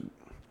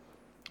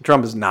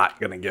 Trump is not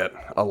going to get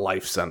a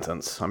life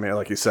sentence. I mean,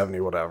 he's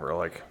 70,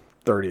 whatever,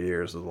 30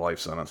 years of the life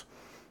sentence.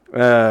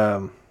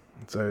 So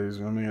he's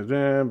going to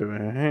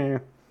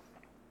be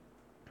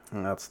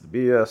that's the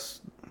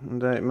BS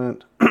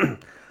indictment. The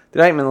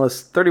indictment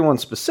lists 31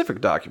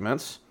 specific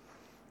documents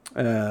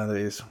that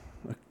he's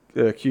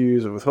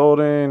accused of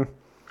withholding.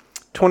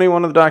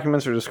 21 of the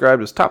documents are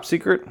described as top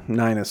secret,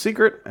 9 as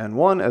secret, and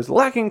 1 as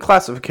lacking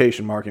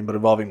classification marking but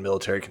involving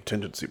military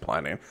contingency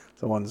planning.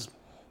 So one's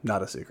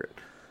not a secret.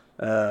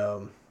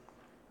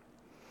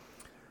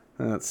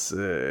 Let's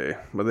see.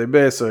 But they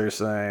basically are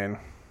saying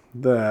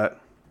that,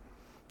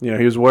 he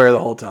was aware the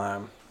whole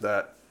time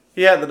that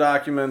he had the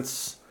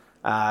documents.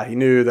 He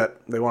knew that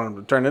they wanted him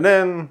to turn it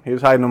in. He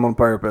was hiding them on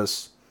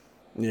purpose,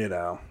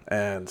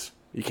 and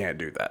you can't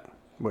do that,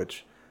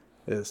 which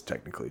is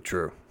technically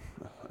true.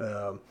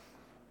 Um,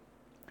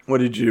 what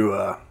did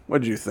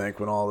you think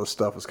when all this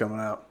stuff was coming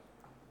out?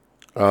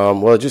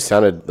 Well, it just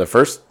sounded. The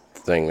first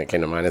thing that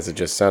came to mind is it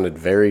just sounded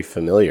very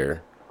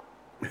familiar.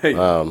 Hey,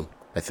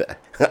 I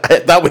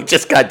thought we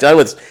just got done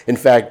with. In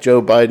fact,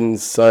 Joe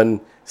Biden's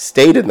son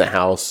stayed in the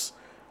house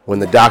when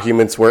the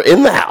documents were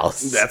in the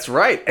house. that's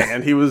right.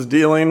 And he was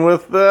dealing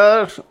with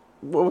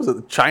what was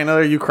it, China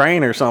or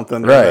Ukraine or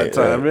something Right, at that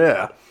time. right.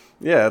 Yeah.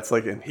 Yeah, it's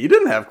like, and he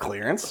didn't have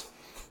clearance.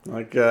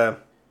 Like,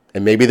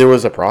 And maybe there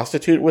was a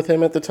prostitute with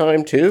him at the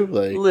time too.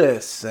 Like,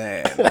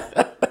 listen,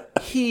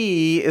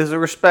 he is a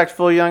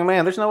respectful young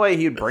man. There's no way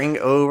he'd bring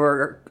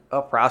over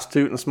a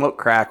prostitute and smoke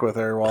crack with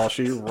her while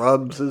she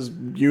rubs his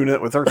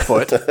unit with her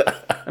foot.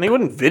 And he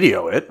wouldn't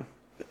video it.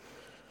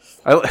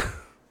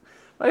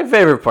 My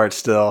favorite part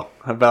still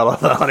about all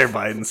the Hunter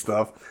Biden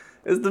stuff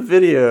is the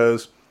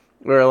videos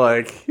where,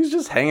 like, he's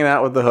just hanging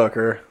out with the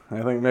hooker.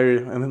 I think maybe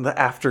in the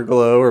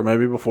afterglow or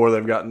maybe before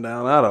they've gotten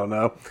down. I don't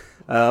know.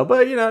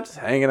 But, just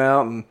hanging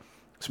out and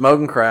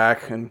smoking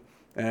crack. And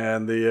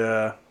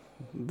the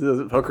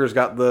hooker's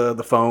got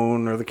the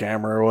phone or the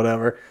camera or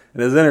whatever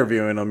and is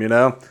interviewing them,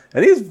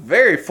 And he's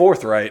very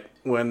forthright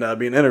when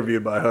being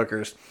interviewed by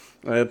hookers.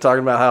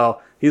 Talking about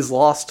how he's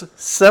lost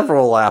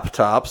several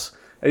laptops.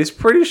 And he's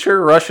pretty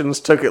sure Russians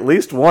took at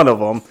least one of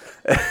them.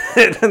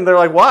 And they're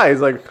like, why?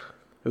 He's like,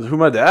 because who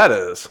my dad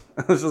is.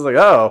 It's just like,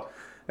 oh.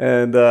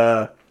 And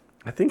I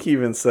think he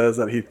even says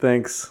that he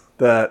thinks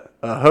that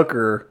a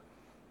hooker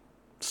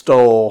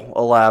stole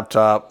a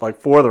laptop, like,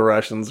 for the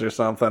Russians or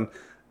something,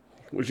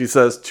 which he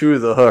says to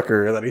the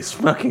hooker that he's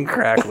smoking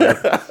crack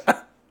with.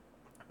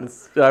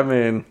 I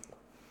mean,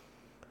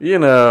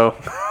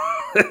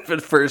 if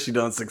at first you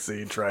don't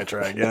succeed, try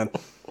again.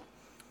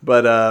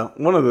 But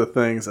one of the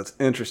things that's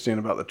interesting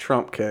about the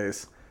Trump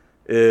case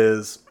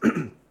is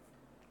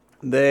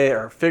they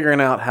are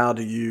figuring out how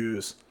to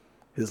use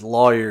his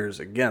lawyers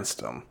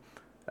against him.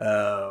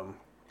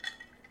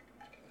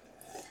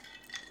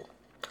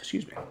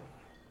 Excuse me.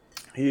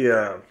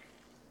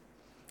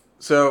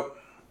 So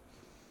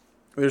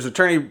there's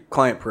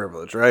attorney-client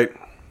privilege, right?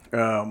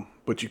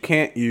 But you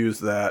can't use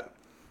that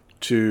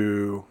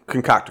to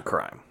concoct a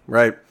crime,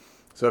 right?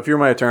 So if you're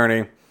my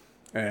attorney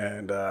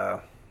and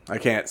I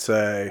can't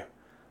say,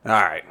 all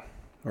right,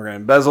 we're going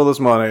to embezzle this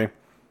money.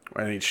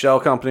 I need shell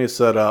companies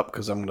set up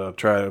because I'm going to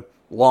try to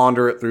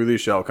launder it through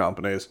these shell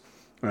companies.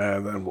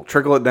 And then we'll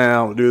trickle it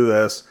down. We'll do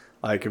this.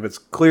 Like, if it's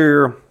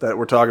clear that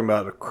we're talking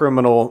about a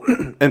criminal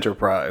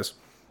enterprise,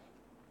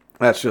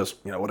 that's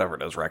just, whatever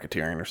it is,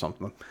 racketeering or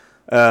something.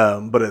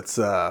 But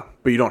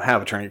you don't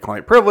have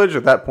attorney-client privilege.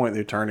 At that point,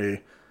 the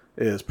attorney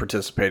is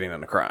participating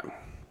in a crime.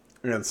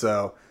 And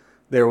so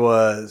there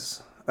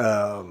was,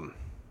 I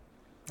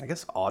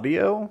guess,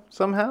 audio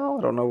somehow.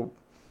 I don't know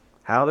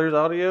how there's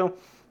audio.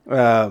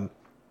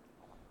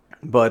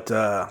 But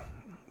at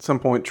some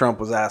point, Trump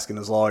was asking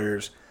his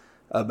lawyers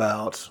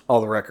about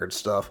all the record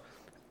stuff.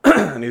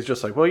 And he's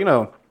just like,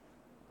 well,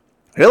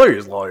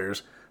 Hillary's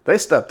lawyers, they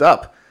stepped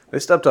up. They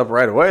stepped up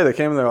right away. They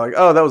came in there like,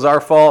 oh, that was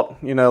our fault.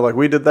 Like,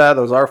 we did that.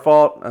 That was our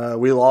fault.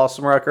 We lost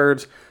some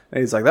records.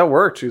 And he's like, that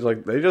worked. She's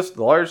like, the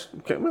lawyers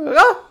came in,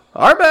 oh,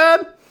 our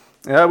bad.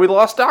 Yeah, we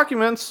lost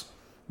documents.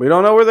 We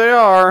don't know where they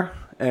are.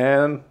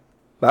 And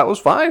that was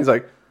fine. He's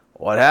like,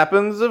 what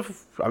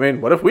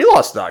if we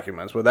lost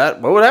documents?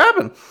 What would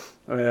happen?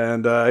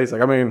 And he's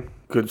like,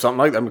 could something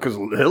like that, because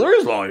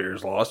Hillary's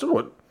lawyers lost it.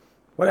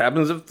 What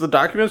happens if the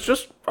documents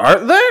just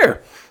aren't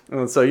there?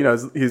 And so,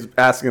 he's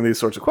asking these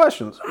sorts of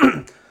questions,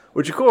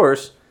 which, of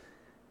course,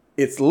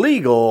 it's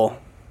legal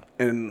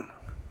and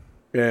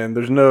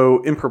there's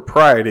no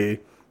impropriety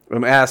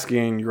in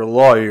asking your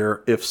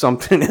lawyer if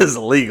something is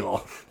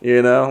illegal.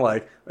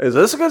 Like, is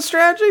this a good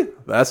strategy?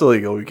 That's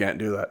illegal. We can't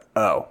do that.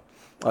 Oh,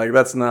 like,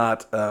 that's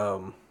not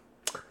a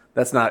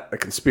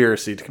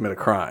conspiracy to commit a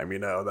crime.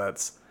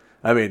 It's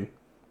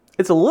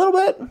a little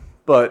bit,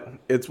 but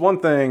it's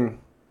one thing.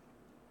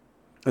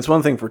 It's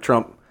one thing for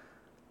Trump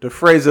to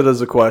phrase it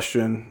as a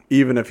question,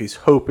 even if he's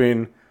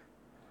hoping.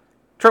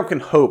 Trump can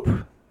hope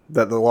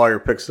that the lawyer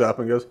picks it up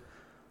and goes,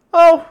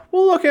 oh,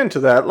 we'll look into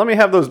that. Let me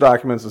have those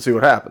documents and see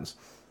what happens.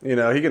 He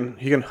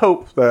can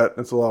hope that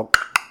it's a little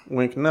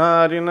wink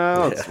nod,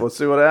 let's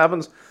see what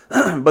happens.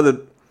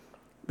 But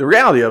the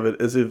reality of it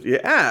is, if you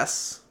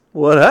ask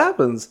what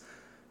happens,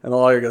 and the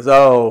lawyer goes,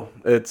 oh,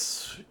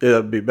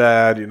 it'd be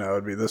bad,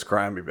 it'd be this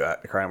crime, be bad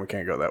crime, we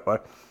can't go that way.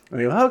 And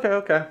you go,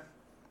 okay.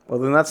 Well,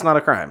 then that's not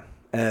a crime.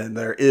 And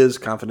there is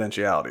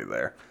confidentiality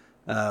there.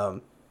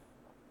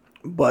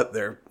 But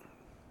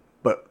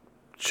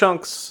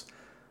chunks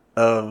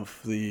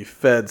of the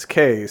Fed's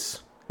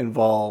case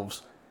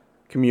involves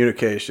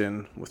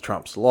communication with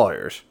Trump's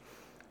lawyers.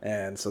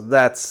 And so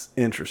that's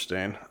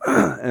interesting.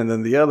 And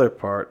then the other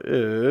part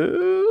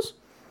is,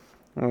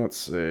 let's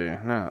see,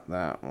 not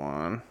that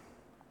one.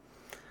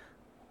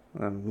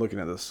 I'm looking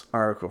at this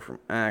article from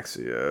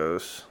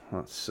Axios.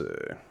 Let's see.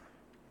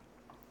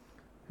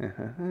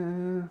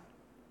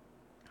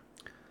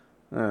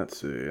 Let's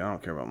see. I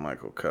don't care about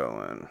Michael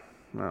Cohen.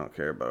 I don't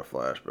care about a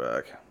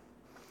flashback.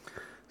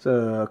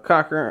 So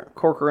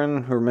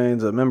Corcoran, who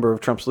remains a member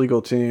of Trump's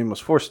legal team, was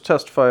forced to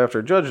testify after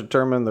a judge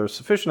determined there was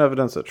sufficient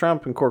evidence that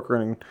Trump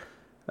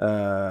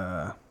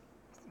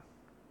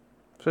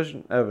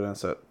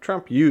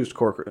used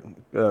Corcoran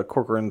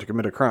to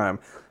commit a crime,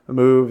 a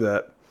move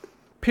that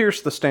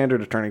pierced the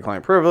standard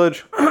attorney-client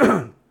privilege.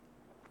 The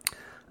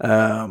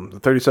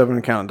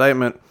 37-count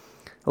indictment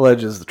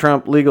alleges the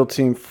Trump legal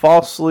team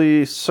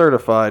falsely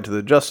certified to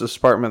the Justice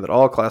Department that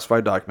all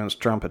classified documents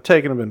Trump had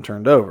taken had been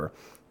turned over.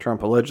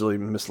 Trump allegedly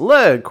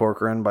misled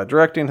Corcoran by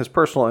directing his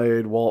personal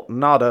aide, Walt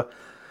Nauta,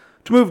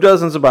 to move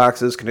dozens of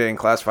boxes containing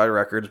classified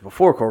records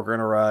before Corcoran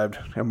arrived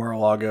at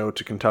Mar-a-Lago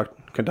to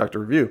conduct a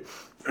review.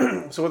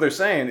 So what they're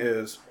saying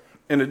is,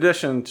 in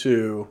addition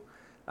to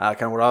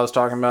kind of what I was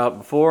talking about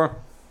before,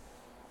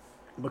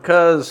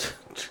 because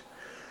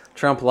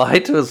Trump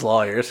lied to his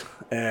lawyers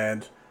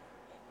and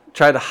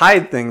tried to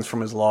hide things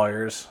from his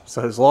lawyers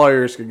so his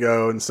lawyers could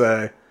go and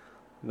say,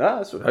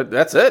 no,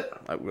 that's it.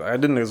 I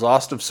did an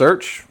exhaustive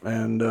search,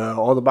 and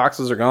all the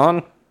boxes are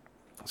gone.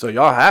 So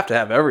y'all have to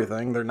have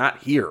everything. They're not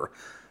here.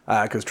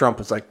 Because Trump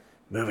was like,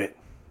 move it.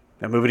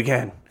 Now move it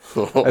again.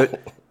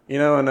 You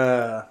know, in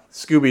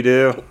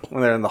Scooby-Doo,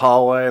 when they're in the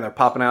hallway and they're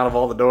popping out of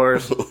all the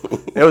doors?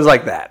 It was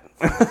like that.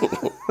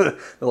 The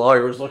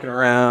lawyer was looking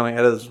around. He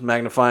had his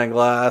magnifying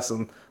glass,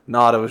 and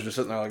Nada was just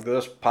sitting there like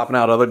this, popping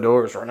out other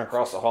doors, running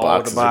across the hall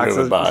with the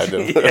boxes.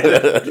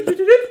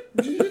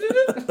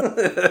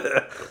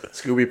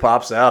 Scooby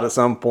pops out at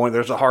some point.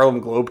 There's the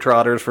Harlem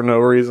Globetrotters for no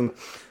reason.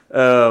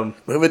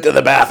 Move it to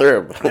the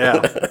bathroom.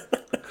 Yeah.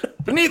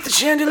 Beneath the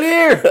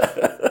chandelier.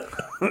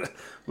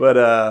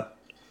 But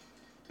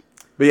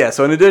yeah,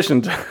 so in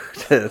addition to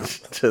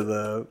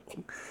the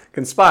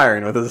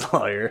conspiring with his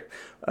lawyer,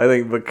 I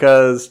think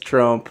because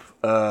Trump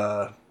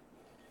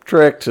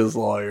tricked his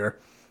lawyer,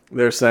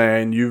 they're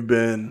saying you've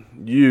been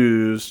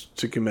used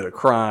to commit a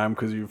crime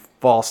because you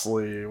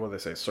falsely,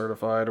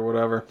 certified or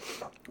whatever.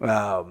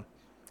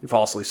 You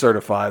falsely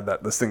certified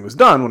that this thing was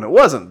done when it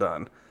wasn't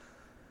done.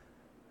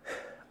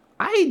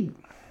 I'm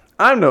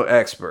no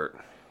expert.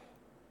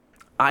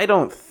 I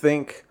don't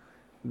think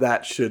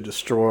that should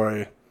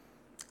destroy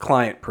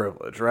client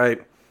privilege,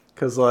 right?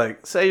 Because,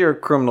 like, say you're a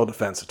criminal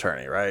defense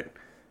attorney, right?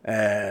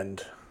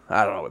 And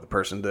I don't know what the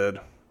person did.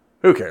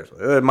 Who cares?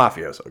 They're a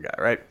mafioso guy,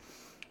 right?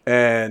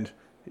 And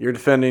you're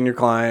defending your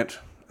client.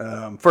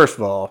 First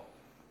of all,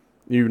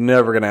 you're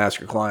never going to ask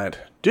your client,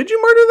 did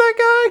you murder that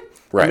guy?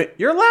 Right. I mean,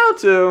 you're allowed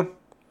to,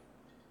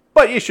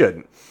 but you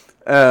shouldn't.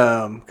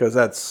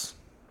 Because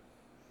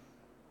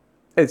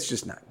it's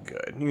just not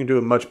good. You can do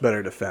a much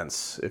better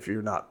defense if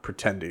you're not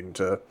pretending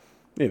to,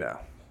 you know.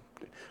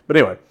 But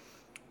anyway,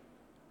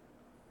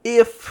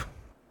 if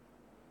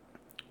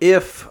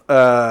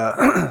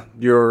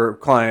your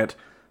client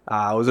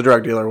was a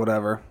drug dealer or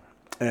whatever,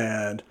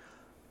 and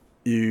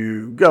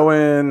you go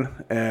in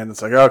and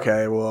it's like,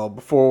 okay, well,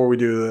 before we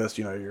do this,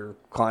 you know, your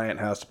client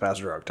has to pass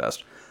a drug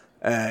test.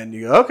 And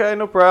you go, okay,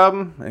 no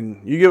problem.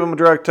 And you give him a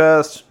drug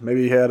test.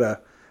 Maybe he had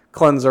a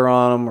cleanser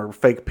on him or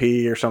fake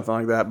pee or something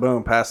like that.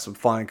 Boom, pass some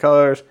flying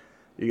colors.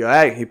 You go,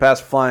 hey, he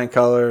passed flying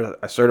colors.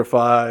 I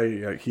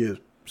certify he is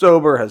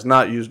sober, has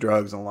not used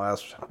drugs in the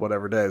last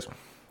whatever days.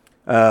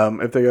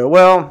 If they go,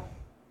 well,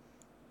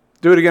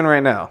 do it again right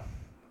now.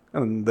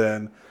 And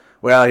then,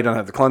 well, he doesn't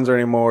have the cleanser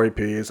anymore. He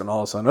pees, and all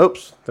of a sudden,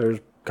 oops, there's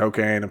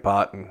cocaine and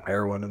pot and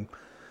heroin and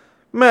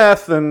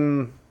meth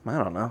and,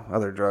 I don't know,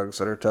 other drugs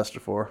that are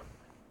tested for.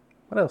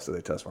 What else do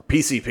they test for?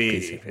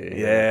 PCP.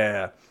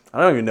 Yeah. I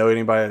don't even know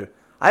anybody.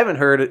 I haven't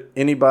heard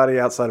anybody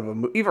outside of a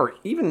movie,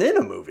 even in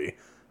a movie,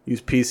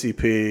 use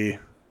PCP.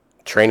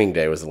 Training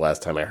Day was the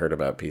last time I heard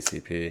about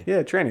PCP.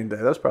 Yeah, Training Day.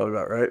 That's probably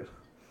about right.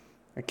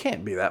 It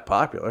can't be that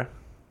popular.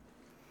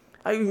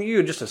 You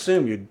would just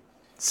assume you'd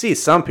see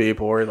some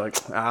people where you're like,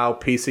 oh,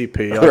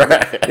 PCP. Like,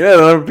 right. You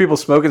know, there are people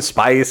smoking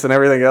spice and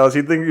everything else.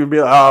 You'd think you'd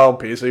be like, oh,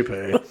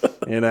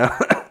 PCP. You know?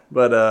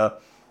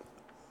 But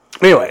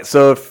anyway,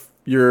 so if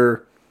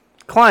your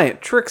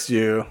client tricks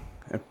you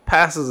and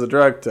passes a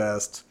drug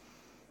test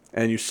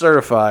and you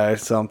certify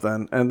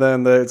something, and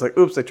then it's like,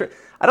 oops, they tricked.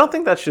 I don't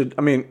think that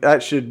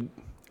should,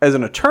 as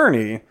an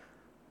attorney,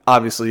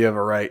 obviously you have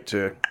a right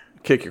to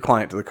kick your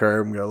client to the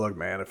curb and go, look,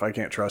 man, if I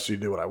can't trust you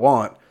to do what I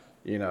want,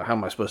 you know, how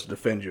am I supposed to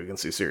defend you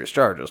against these serious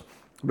charges?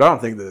 But I don't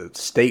think the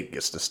state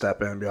gets to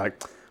step in and be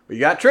like, well, you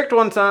got tricked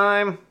one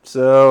time,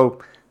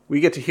 so we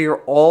get to hear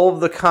all of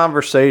the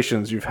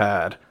conversations you've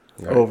had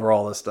over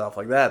all this stuff.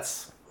 Like,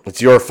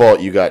 it's your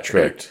fault you got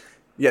tricked.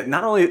 Yeah,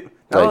 not only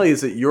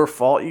is it your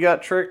fault you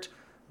got tricked,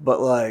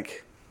 but,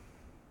 like,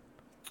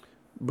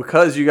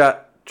 because you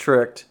got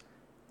tricked,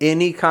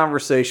 any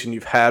conversation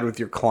you've had with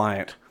your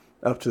client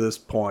up to this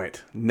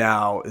point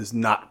now is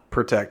not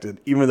protected,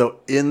 even though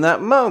in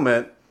that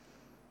moment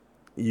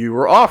you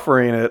were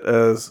offering it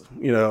as,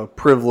 you know,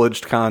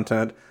 privileged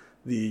content.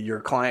 Your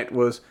client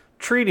was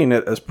treating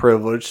it as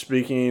privileged,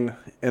 speaking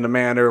in a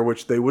manner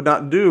which they would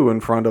not do in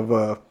front of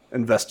a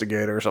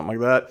investigator or something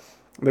like that.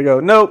 They go,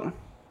 nope,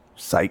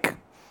 psych.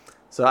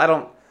 So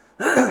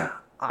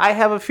I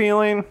have a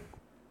feeling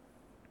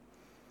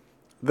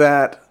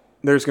that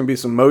there's going to be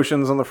some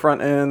motions on the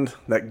front end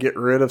that get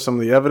rid of some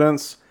of the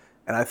evidence,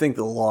 and I think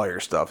the lawyer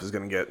stuff is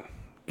going to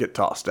get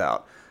tossed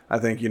out. I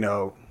think,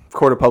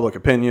 court of public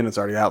opinion, it's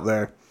already out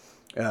there,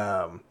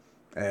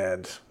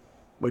 and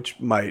which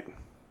might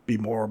be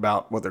more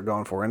about what they're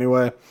going for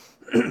anyway.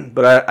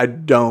 But I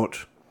don't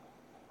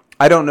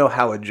know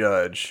how a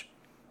judge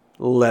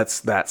lets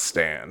that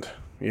stand,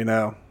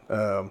 and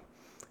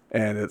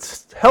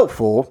it's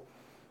helpful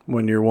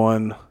when you're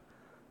one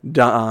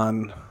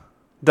Donald,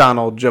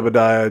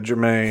 Jebediah,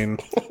 Jermaine,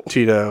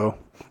 Tito,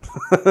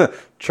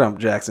 Trump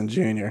Jackson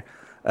Jr.,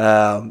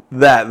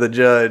 that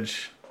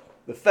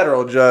the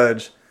federal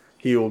judge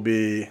he will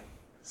be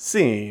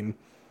seeing,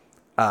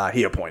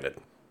 he appointed.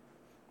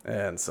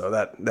 And so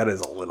that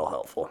is a little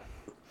helpful.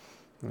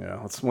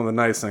 That's one of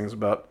the nice things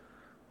about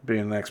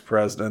being an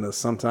ex-president is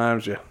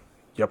sometimes you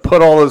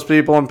put all those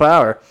people in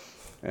power,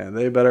 and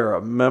they better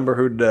remember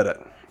who did it.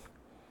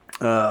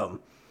 Hold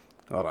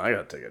on, I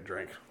gotta take a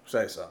drink.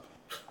 Say something.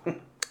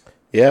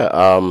 Yeah,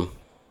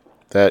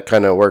 that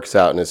kind of works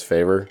out in his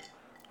favor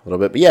a little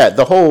bit. But yeah,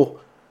 the whole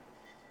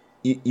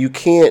you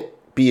can't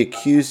be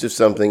accused of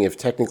something if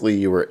technically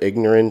you were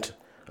ignorant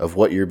of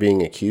what you're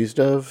being accused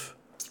of.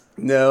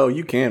 No,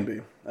 you can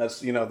be. That's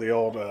the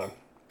old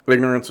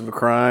ignorance of a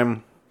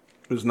crime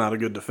is not a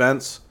good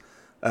defense,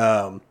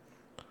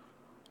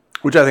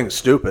 which I think is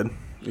stupid.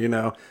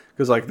 Because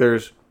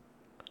there's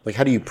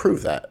how do you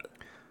prove that?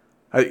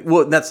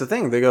 Well, that's the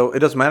thing. They go, it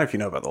doesn't matter if you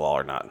know about the law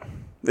or not.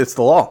 It's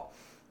the law.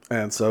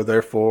 And so,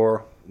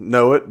 therefore,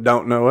 know it,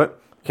 don't know it,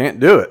 can't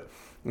do it.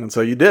 And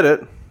so you did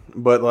it.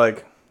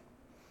 But,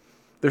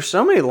 there's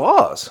so many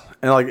laws.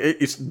 And,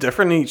 it's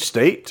different in each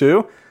state,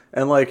 too.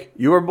 And,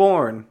 you were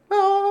born.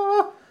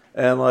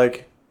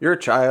 And, you're a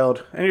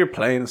child. And you're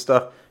playing and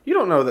stuff. You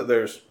don't know that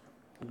there's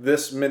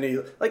this many.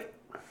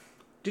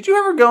 Did you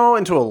ever go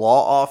into a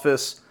law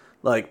office,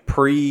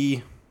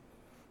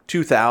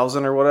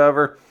 pre-2000 or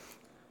whatever?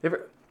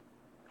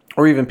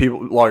 Or even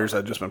lawyers that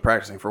had just been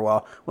practicing for a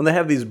while, when they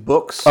have these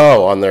books.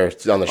 Oh, on the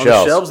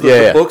shelves.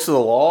 The books of the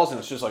laws, and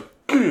it's just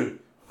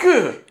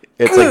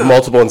it's like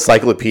multiple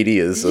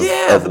encyclopedias of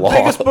law. The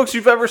biggest books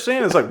you've ever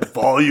seen is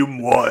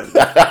volume 1.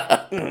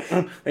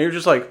 And you're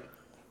just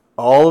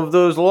all of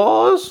those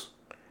laws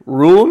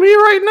rule me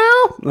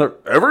right now?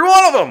 Every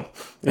one of them.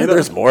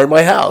 There's more in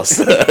my house.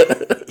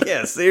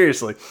 Yeah,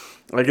 seriously.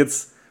 I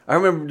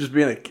remember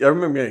being a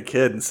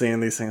kid and seeing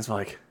these things. I'm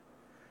like,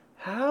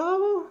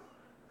 how,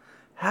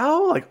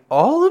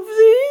 all of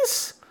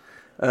these?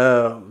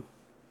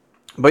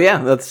 But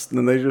yeah,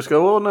 then they just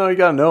go, well, no, you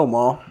gotta know them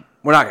all.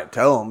 We're not gonna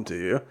tell them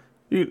to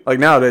you.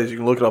 Nowadays, you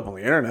can look it up on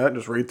the internet and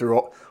just read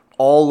through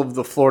all of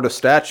the Florida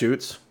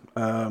statutes.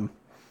 Then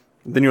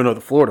you'll know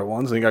the Florida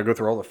ones, and you gotta go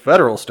through all the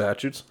federal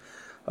statutes.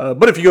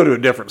 But if you go to a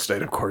different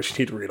state, of course, you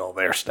need to read all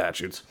their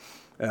statutes.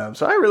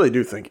 So I really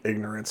do think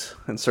ignorance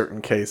in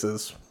certain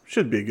cases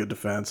should be a good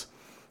defense.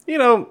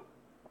 If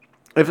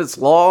it's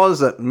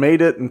laws that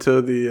made it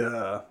into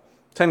the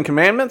 10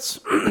 Commandments,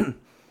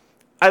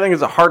 I think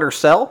it's a harder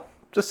sell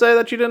to say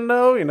that you didn't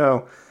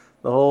know.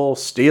 The whole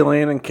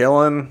stealing and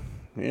killing,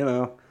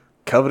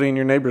 coveting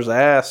your neighbor's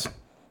ass.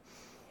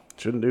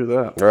 Shouldn't do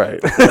that.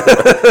 Right.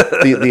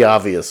 the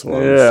obvious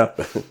ones. Yeah.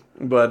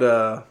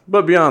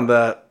 But beyond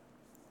that,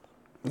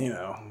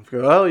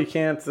 you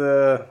can't,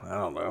 I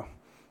don't know,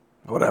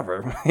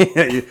 whatever.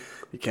 you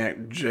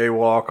can't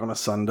jaywalk on a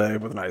Sunday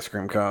with an ice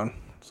cream cone.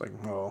 It's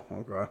oh,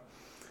 okay.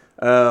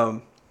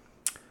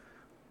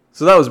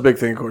 So that was a big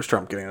thing, of course,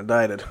 Trump getting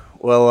indicted.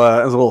 Well,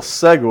 as a little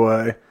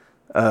segue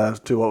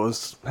to what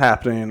was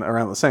happening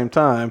around the same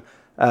time,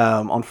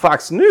 on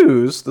Fox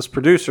News, this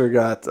producer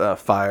got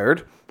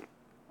fired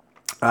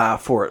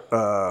for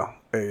a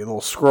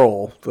little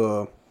scroll.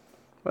 What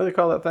do they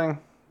call that thing?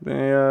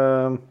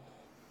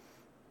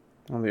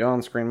 On the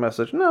on-screen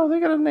message. No, they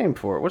got a name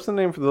for it. What's the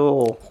name for the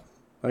little...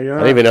 I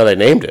didn't even know they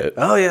named it.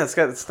 Oh, yeah,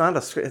 it's not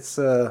a... It's,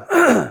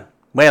 well,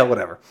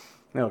 whatever.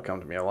 It'll come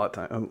to me a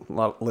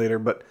lot later,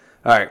 but...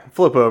 All right,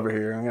 flip over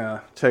here. I'm going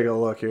to take a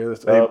look here.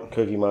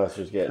 Cookie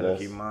Monster's getting us.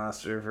 Cookie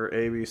Monster for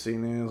ABC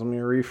News. Let me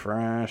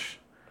refresh.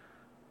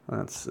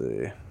 Let's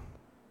see.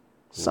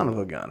 Son of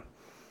a gun.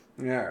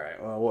 All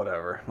right, well,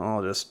 whatever.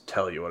 I'll just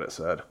tell you what it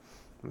said.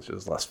 It's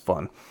just less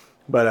fun.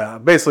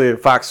 But basically,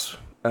 Fox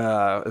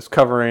is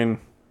covering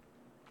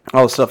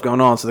all the stuff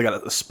going on, so they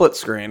got a split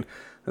screen.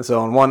 And so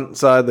on one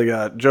side, they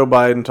got Joe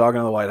Biden talking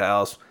to the White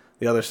House.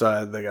 The other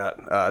side, they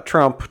got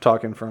Trump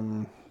talking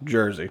from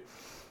Jersey.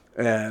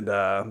 And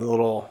the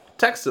little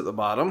text at the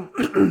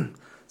bottom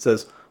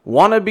says,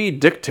 "Wannabe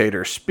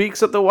dictator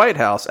speaks at the White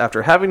House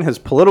after having his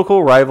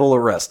political rival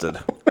arrested."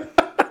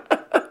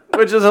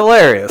 Which is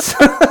hilarious.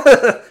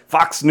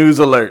 Fox News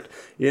alert.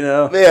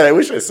 Man, I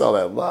wish I saw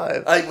that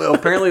live. Well,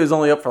 apparently it was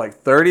only up for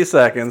 30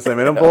 seconds. They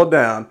made him pull it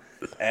down.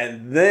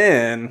 And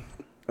then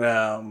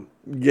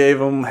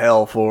gave him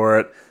hell for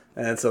it.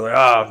 And so,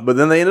 but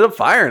then they ended up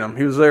firing him.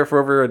 He was there for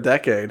over a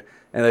decade.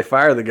 And they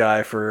fired the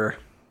guy for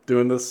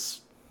doing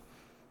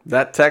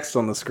that text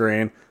on the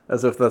screen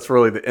as if that's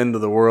really the end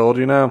of the world,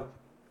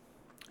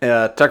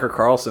 Tucker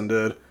Carlson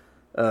did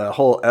a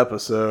whole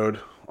episode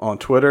on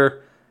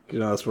Twitter. You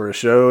know, that's where his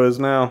show is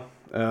now,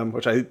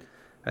 which I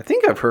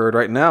think I've heard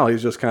right now.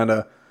 He's just kind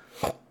of,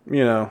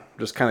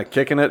 just kind of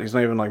kicking it. He's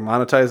not even like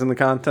monetizing the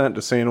content,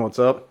 just saying what's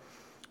up.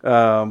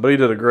 But he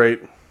did a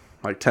great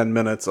 10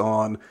 minutes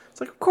on,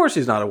 it's like, of course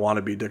he's not a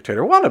wannabe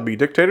dictator. Wannabe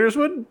dictators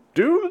would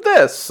do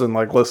this and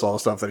list all the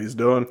stuff that he's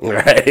doing.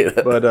 Right.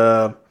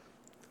 But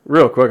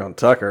real quick on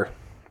Tucker,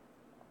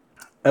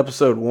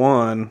 episode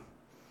 1,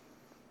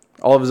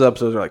 all of his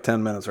episodes are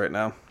 10 minutes right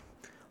now.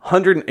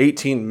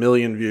 118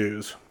 million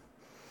views.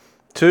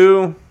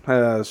 2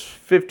 has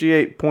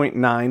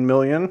 58.9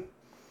 million.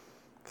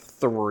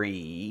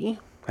 3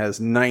 has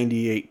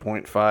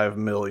 98.5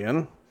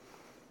 million.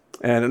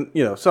 And,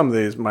 some of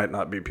these might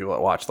not be people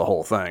that watch the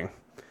whole thing.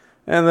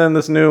 And then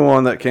this new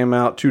one that came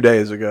out 2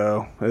 days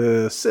ago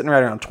is sitting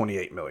right around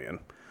 28 million.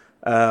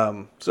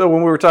 So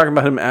when we were talking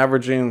about him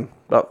averaging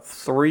about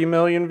 3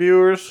 million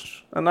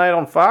viewers a night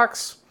on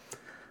Fox,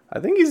 I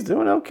think he's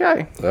doing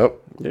okay. Yep.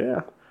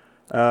 Yeah.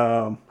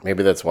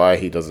 Maybe that's why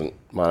he doesn't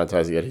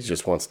monetize it yet. He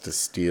just wants to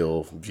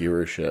steal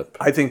viewership.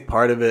 I think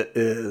part of it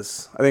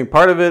is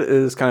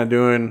kind of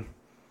doing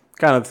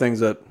kind of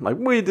things that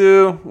we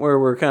do, where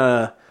we're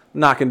kind of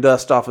knocking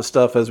dust off of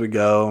stuff as we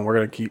go, and we're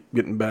going to keep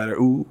getting better.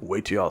 Ooh,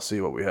 wait till y'all see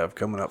what we have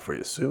coming up for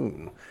you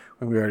soon.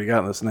 We already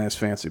got this nice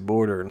fancy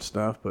border and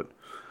stuff, but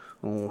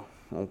old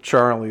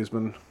Charlie's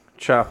been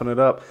chopping it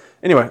up.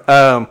 Anyway,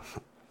 so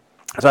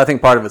I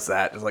think part of it's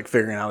that, just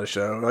figuring out a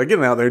show,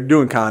 getting out there,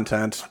 doing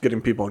content,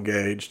 getting people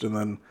engaged, and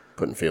then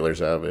putting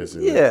feelers out,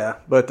 basically. Yeah,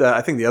 but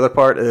I think the other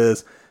part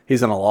is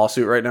he's in a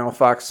lawsuit right now with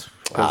Fox.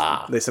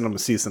 They sent him a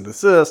cease and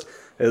desist,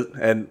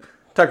 and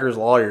Tucker's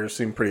lawyers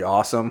seem pretty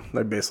awesome.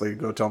 They basically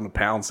go tell him to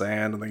pound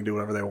sand, and they can do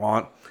whatever they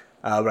want.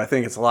 But I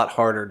think it's a lot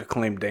harder to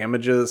claim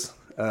damages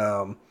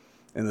in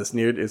this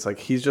new. It's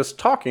he's just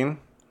talking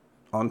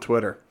on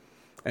Twitter,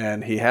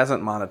 and he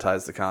hasn't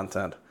monetized the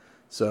content.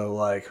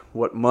 So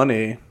what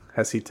money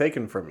has he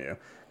taken from you?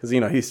 Because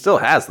he still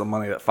has the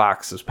money that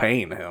Fox is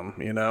paying him.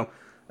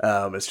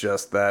 It's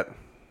just that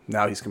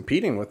now he's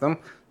competing with them,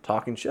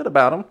 talking shit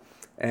about him,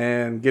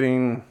 and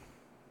getting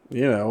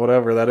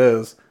whatever that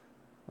is.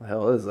 The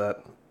hell is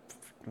that?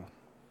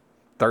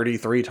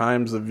 33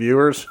 times the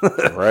viewers.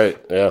 Right,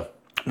 yeah.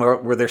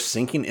 Where they're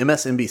sinking.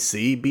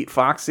 MSNBC beat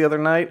Fox the other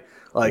night.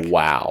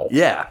 Wow.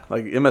 Yeah,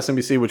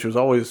 MSNBC, which was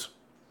always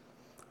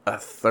a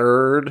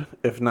third,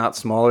 if not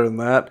smaller than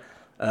that.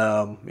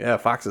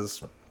 Fox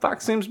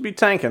seems to be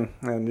tanking,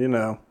 and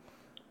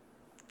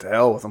to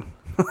hell with them.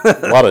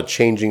 A lot of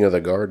changing of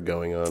the guard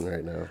going on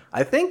right now.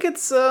 I think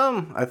it's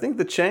I think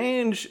the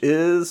change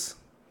is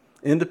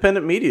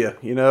independent media.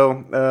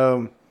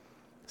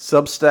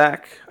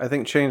 Substack, I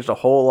think, changed a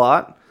whole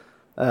lot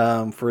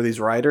for these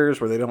writers,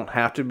 where they don't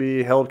have to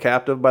be held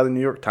captive by the New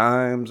York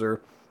Times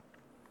or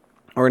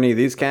any of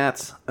these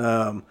cats.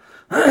 And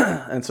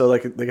so they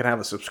can have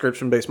a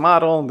subscription-based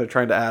model, and they're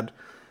trying to add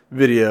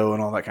video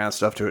and all that kind of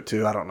stuff to it,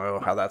 too. I don't know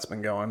how that's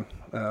been going.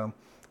 I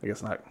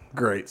guess not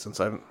great, since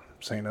I haven't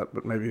seen it,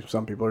 but maybe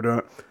some people are doing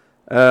it.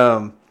 But,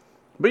 and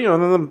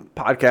then the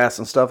podcasts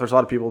and stuff, there's a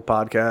lot of people with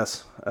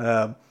podcasts.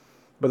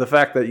 But the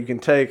fact that you can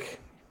take,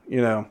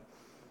 when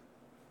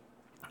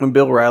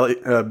Bill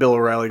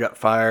O'Reilly got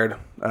fired,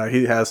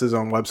 he has his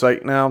own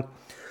website now,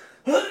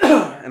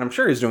 and I'm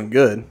sure he's doing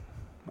good,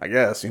 I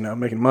guess,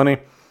 making money.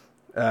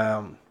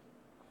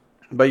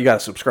 But you got to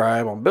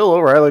subscribe on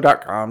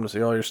BillO'Reilly.com to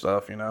see all your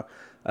stuff, and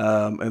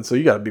so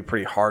you got to be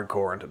pretty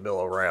hardcore into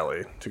Bill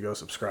O'Reilly to go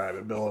subscribe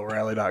at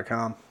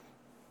BillO'Reilly.com.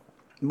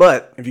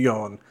 But if you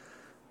go on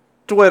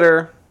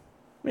Twitter,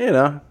 you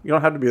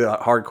don't have to be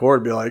that hardcore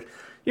to be like,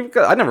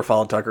 I never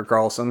followed Tucker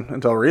Carlson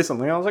until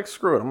recently. I was like,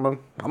 screw it, I'm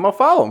gonna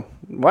follow him.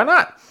 Why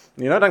not?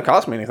 It doesn't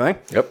cost me anything.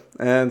 Yep.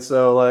 And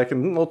so, in a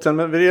little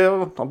 10-minute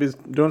video, I'll be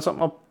doing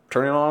something. I'll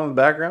turn it on in the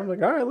background.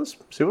 All right, let's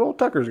see what old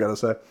Tucker's got to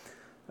say.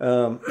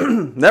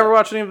 Never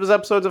watched any of his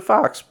episodes of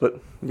Fox,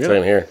 but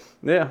same here.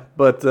 Yeah,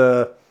 but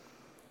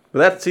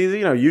that's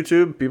easy.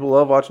 YouTube, people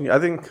love watching. I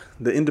think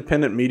the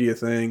independent media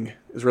thing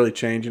is really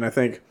changing. I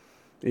think,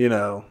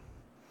 the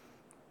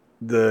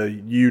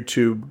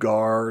YouTube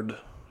guard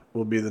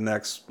will be the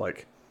next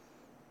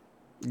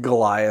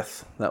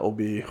Goliath that will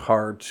be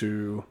hard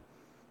to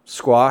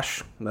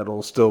squash.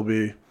 That'll still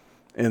be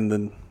in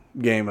the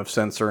game of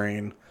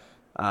censoring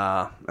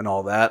and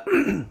all that,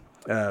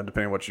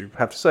 depending on what you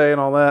have to say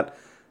and all that,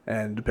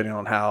 and depending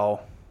on how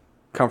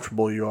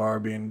comfortable you are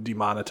being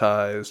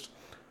demonetized.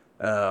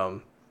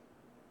 Because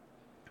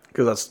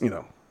that's,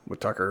 with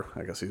Tucker,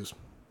 I guess he's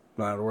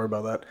not have to worry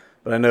about that.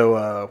 But I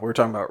know we were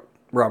talking about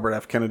Robert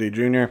F. Kennedy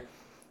Jr.,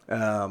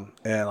 and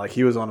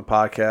he was on a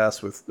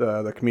podcast with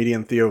the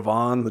comedian Theo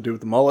Von, the dude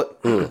with the mullet.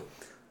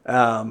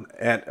 And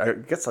I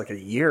guess a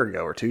year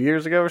ago or 2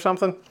 years ago or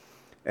something.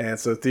 And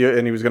so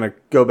he was going to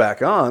go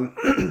back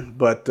on,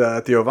 but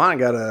Theo Von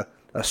got a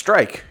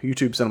strike.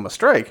 YouTube sent him a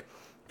strike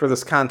for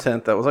this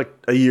content that was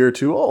a year or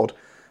two old.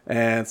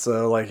 And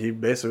so he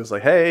basically was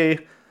like, hey,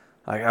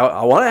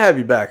 I want to have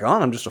you back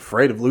on. I'm just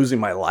afraid of losing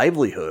my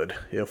livelihood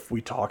if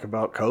we talk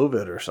about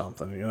COVID or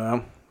something,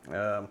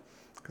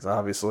 because Because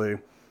obviously,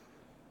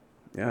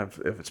 yeah,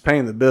 if it's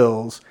paying the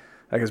bills,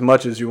 like as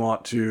much as you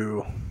want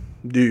to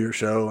do your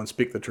show and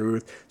speak the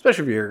truth,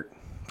 especially if you're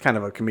kind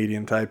of a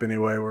comedian type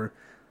anyway, where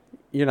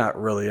you're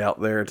not really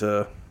out there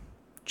to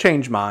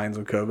change minds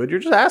on COVID. You're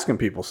just asking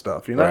people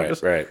stuff,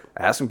 just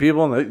asking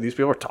people, and these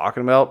people are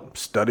talking about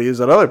studies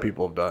that other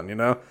people have done, You're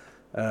not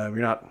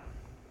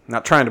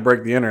trying to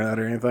break the internet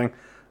or anything.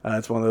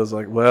 It's one of those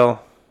like,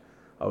 well,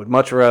 I would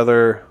much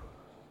rather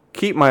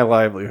keep my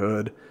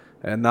livelihood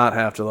and not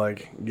have to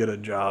like get a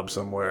job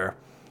somewhere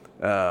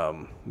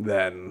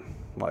than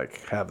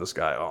like have this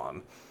guy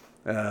on.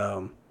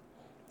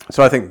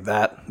 So I think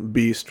that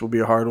beast will be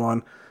a hard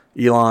one.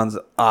 Elon's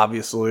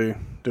obviously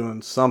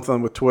doing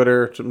something with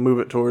Twitter to move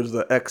it towards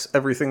the X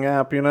everything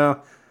app,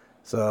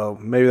 So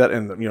maybe that,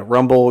 and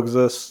Rumble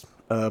exists,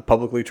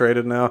 publicly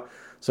traded now.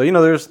 So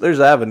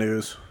there's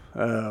avenues,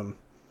 but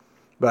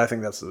I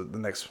think that's the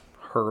next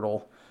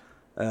hurdle.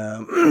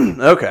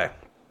 Okay,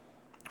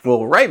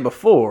 well, right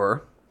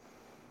before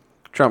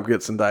Trump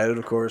gets indicted,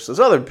 of course, this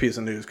other piece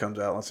of news comes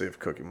out. Let's see if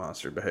Cookie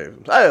Monster behaves.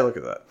 Hey, look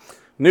at that.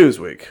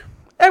 Newsweek.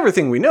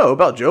 Everything we know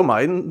about Joe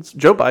Biden's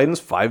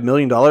 $5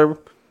 million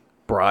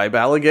bribe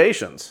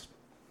allegations.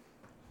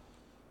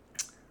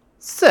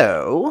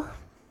 So,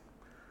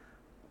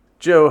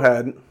 Joe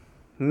had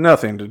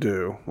nothing to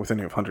do with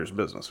any of Hunter's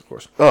business, of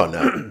course. Oh,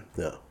 no.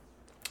 No.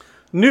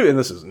 And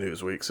this is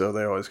Newsweek, so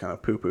they always kind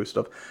of poo-poo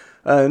stuff.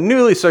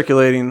 Newly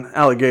circulating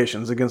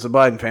allegations against the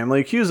Biden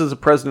family accuses the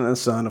president and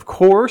son of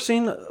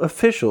coercing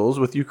officials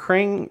with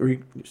Ukrainian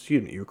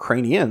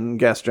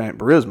gas giant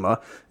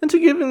Burisma into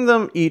giving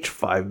them each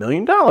 $5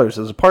 million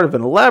as a part of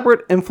an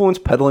elaborate influence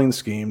peddling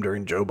scheme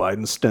during Joe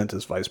Biden's stint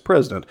as vice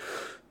president.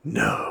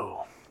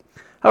 No.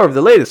 However,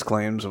 the latest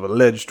claims of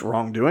alleged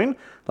wrongdoing,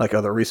 like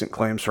other recent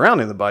claims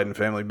surrounding the Biden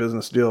family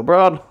business deal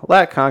abroad,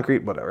 lack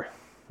concrete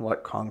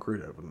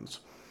evidence.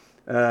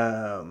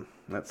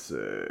 Let's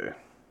see.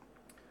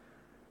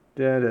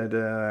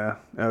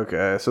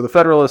 Okay, so the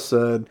Federalist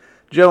said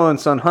Joe and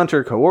son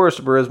Hunter coerced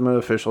a Burisma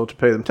official to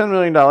pay them $10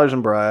 million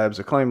in bribes,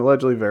 a claim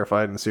allegedly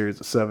verified in a series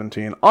of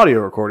 17 audio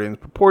recordings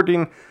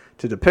purporting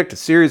to depict a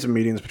series of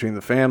meetings between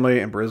the family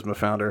and Burisma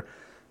founder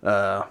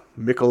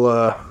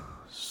Mykola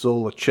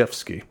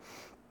Zolochevsky.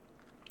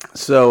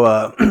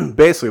 So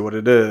basically what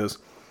it is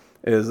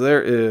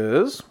there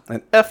is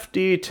an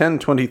FD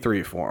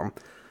 1023 form,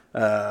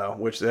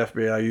 which the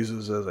FBI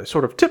uses as a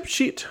sort of tip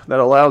sheet that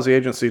allows the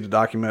agency to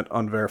document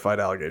unverified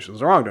allegations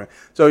of wrongdoing.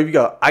 So if you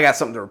go, I got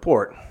something to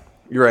report,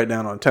 you write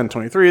down on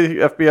 1023 the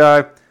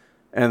FBI,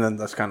 and then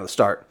that's kind of the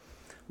start.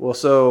 Well,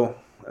 so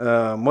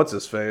what's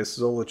his face?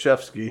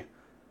 Zolochevsky. Is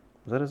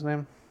that his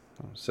name?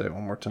 I'll say it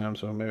one more time.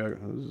 So maybe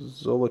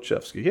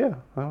Zolochevsky. Yeah,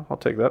 I'll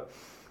take that.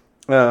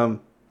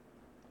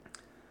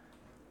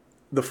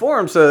 The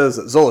forum says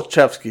that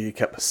Zolochevsky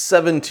kept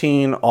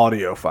 17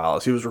 audio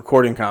files. He was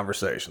recording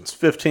conversations,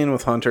 15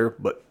 with Hunter,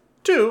 but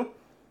 2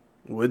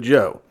 with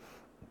Joe.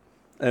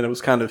 And it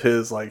was kind of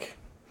his, like,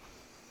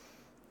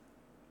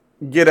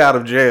 get out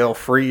of jail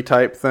free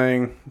type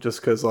thing, just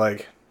because,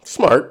 like...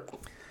 Smart.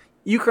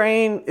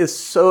 Ukraine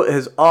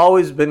has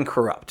always been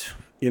corrupt.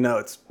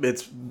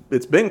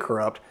 It's been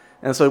corrupt.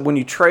 And so when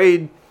you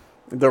trade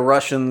the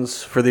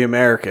Russians for the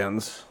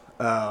Americans...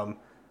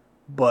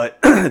 but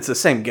it's the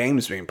same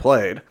games being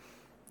played.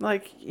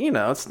 Like,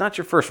 it's not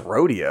your first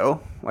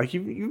rodeo. Like,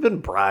 you've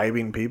been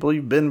bribing people.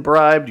 You've been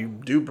bribed. You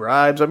do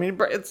bribes. I mean,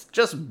 it's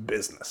just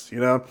business,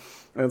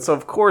 And so,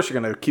 of course,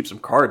 you're going to keep some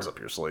cards up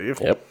your sleeve.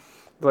 Yep.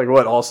 Like,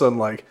 what? All of a sudden,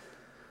 like,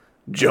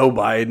 Joe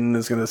Biden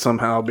is going to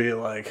somehow be,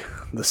 like,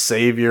 the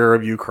savior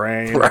of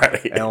Ukraine.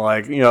 Right. And,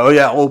 like,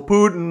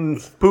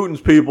 Putin's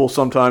people,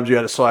 sometimes you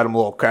got to slide them a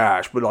little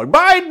cash. But, like,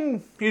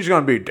 Biden, he's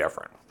going to be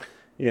different.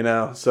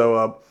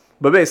 So,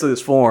 but basically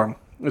this forum,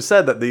 it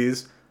said that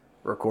these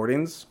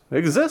recordings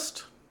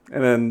exist.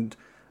 And then,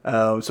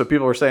 so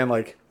people were saying,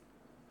 like,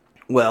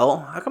 well,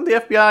 how come the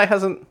FBI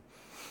hasn't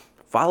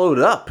followed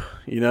up,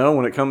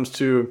 when it comes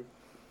to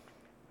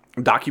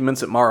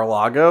documents at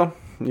Mar-a-Lago?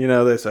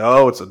 They say,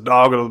 oh, it's a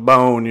dog of the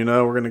bone,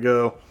 we're going to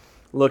go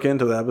look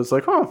into that. But it's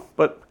like,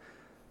 but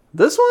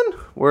this one,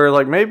 where,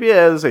 like, maybe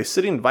as a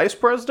sitting vice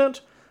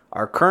president,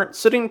 our current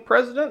sitting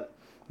president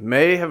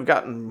may have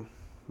gotten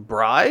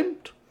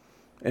bribed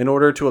in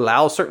order to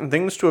allow certain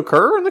things to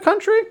occur in the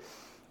country?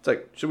 It's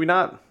like, should we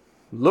not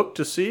look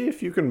to see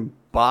if you can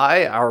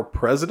buy our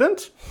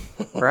president,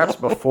 perhaps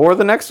before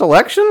the next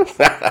election?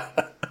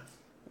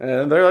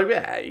 And they're like,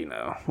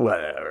 yeah,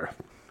 whatever.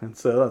 And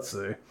so, let's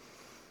see.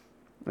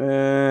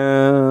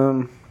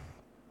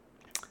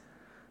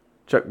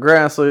 Chuck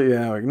Grassley, we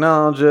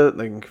acknowledge it.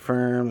 They can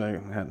confirm. They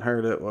hadn't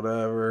heard it,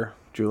 whatever.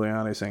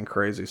 Giuliani saying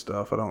crazy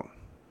stuff. So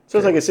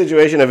it's like a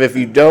situation of if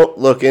you don't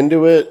look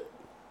into it,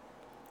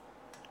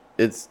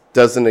 it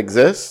doesn't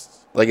exist?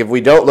 Like, if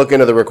we don't look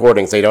into the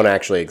recordings, they don't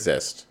actually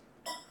exist.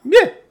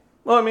 Yeah.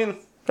 Well, I mean...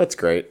 That's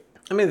great.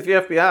 I mean, if the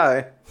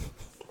FBI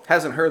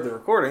hasn't heard the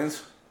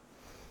recordings,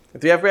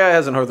 if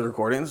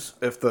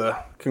the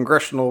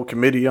Congressional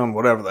Committee on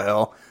whatever the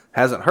hell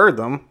hasn't heard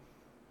them,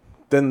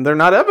 then they're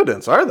not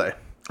evidence, are they?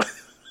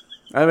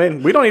 I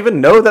mean, we don't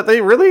even know that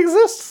they really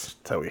exist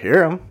until we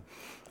hear them.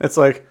 It's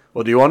like,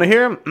 well, do you want to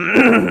hear them?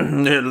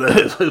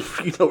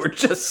 We're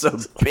just so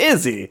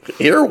busy.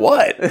 Hear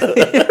what?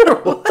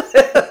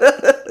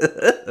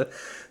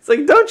 It's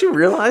like, don't you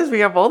realize we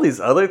have all these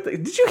other things?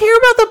 Did you hear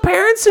about the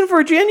parents in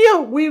Virginia?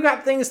 We've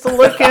got things to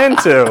look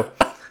into.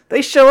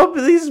 They show up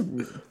at these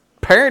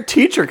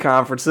parent-teacher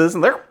conferences,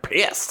 and they're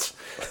pissed.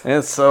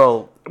 And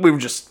so, we're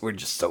just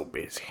so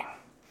busy.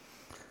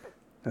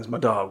 As my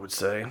dog would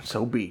say,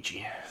 so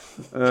beachy.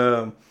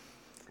 Well,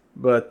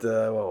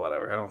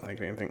 whatever. I don't think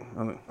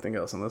anything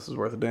else in this is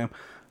worth a damn.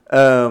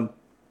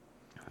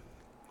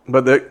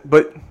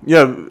 But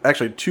yeah,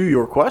 actually, to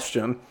your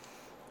question,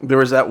 there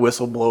was that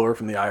whistleblower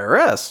from the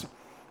IRS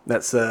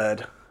that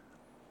said,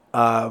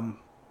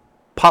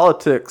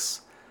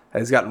 politics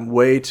has gotten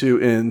way too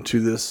into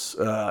this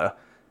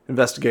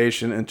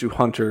investigation into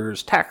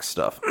Hunter's tax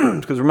stuff.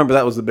 Because remember,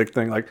 that was the big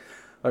thing. Like,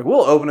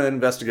 we'll open an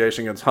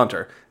investigation against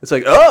Hunter. It's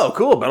like, oh,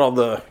 cool, about all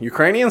the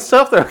Ukrainian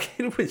stuff. They're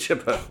okay with you,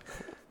 but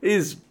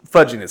he's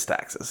fudging his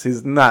taxes.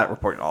 He's not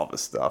reporting all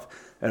this stuff.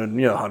 And,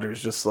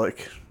 Hunter's just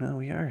like, no,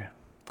 we are.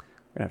 We're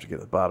going to have to get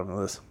to the bottom of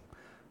this.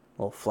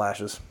 Little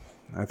flashes.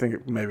 I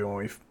think maybe when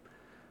we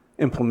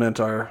implement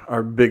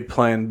our big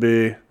plan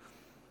B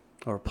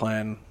or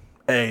plan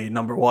A,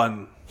 number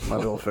 1, might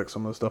be able to fix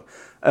some of this stuff.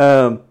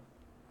 But,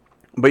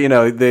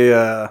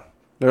 they're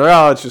like,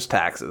 oh, it's just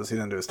taxes. He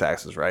didn't do his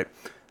taxes right.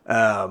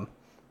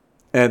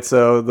 And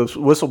so the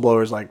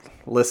whistleblower's like,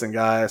 listen,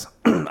 guys,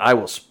 I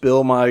will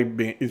spill my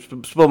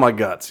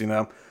guts,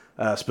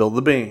 spill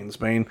the beans,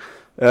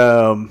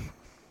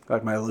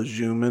 like my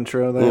Lejeune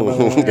intro there.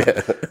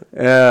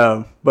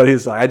 But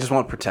he's like, I just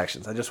want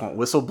protections. I just want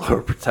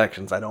whistleblower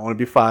protections. I don't want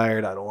to be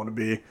fired. I don't want to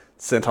be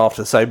sent off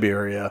to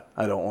Siberia.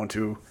 I don't want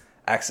to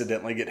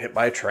accidentally get hit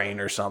by a train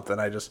or something.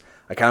 I kind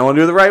of want to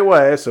do it the right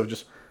way. So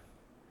just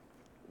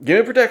give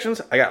me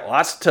protections. I got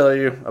lots to tell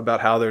you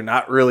about how they're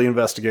not really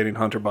investigating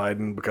Hunter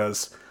Biden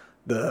because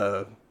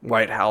the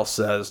White House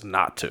says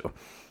not to.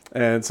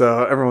 And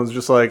so everyone's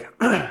just like,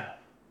 where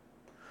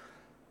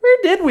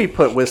did we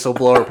put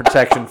whistleblower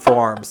protection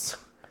forms?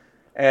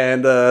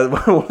 And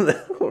one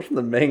of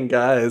the main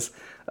guys,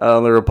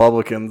 the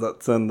Republican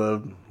that's in the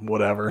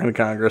whatever in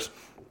Congress,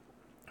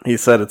 he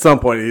said at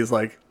some point, he's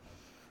like,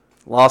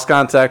 lost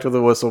contact with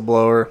the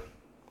whistleblower,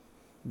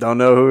 don't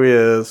know who he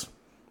is,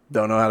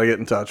 don't know how to get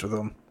in touch with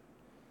him.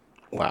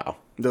 Wow.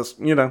 Just,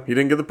 he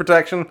didn't get the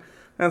protection,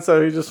 and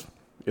so he just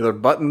either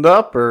buttoned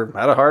up or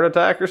had a heart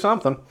attack or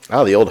something.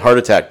 Oh, the old heart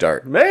attack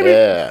dart. Maybe.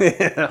 Yeah.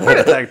 Heart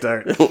attack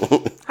dart.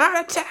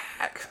 Heart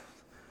attack.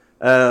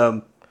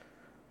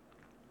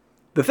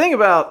 The thing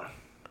about,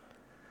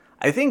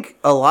 I think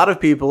a lot of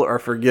people are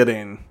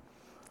forgetting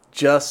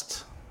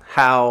just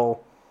how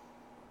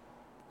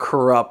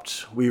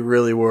corrupt we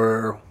really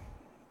were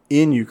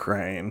in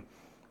Ukraine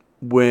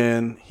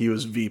when he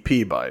was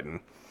VP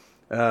Biden.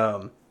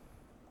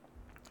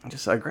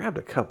 I grabbed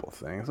a couple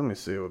things. Let me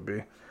see what would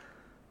be.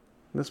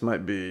 This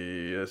might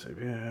be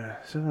 7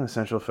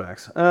 essential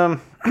facts. All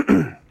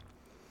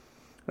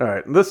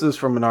right, this is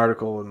from an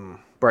article in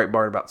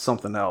Breitbart about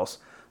something else,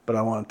 but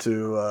I want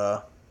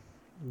to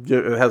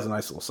it has a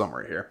nice little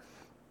summary here.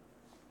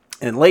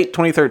 In late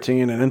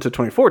 2013 and into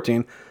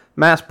 2014,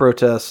 mass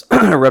protests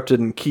erupted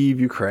in Kyiv,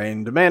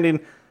 Ukraine,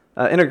 demanding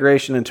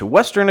integration into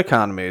Western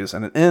economies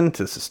and an end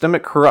to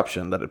systemic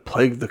corruption that had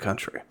plagued the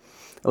country.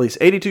 At least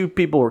 82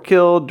 people were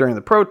killed during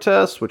the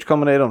protests, which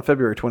culminated on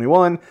February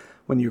 21,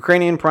 when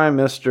Ukrainian Prime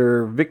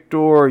Minister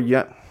Viktor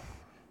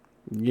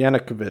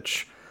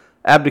Yanukovych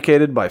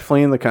abdicated by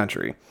fleeing the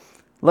country.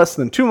 Less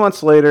than 2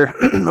 months later,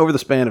 over the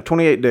span of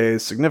 28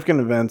 days, significant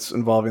events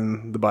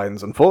involving the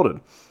Bidens unfolded.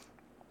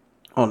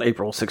 On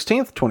April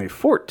 16th,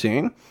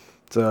 2014,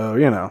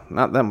 so,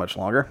 not that much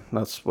longer.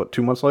 That's,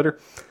 2 months later?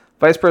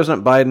 Vice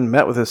President Biden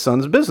met with his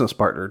son's business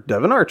partner,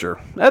 Devon Archer,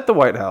 at the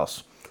White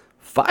House.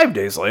 5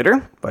 days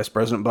later, Vice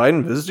President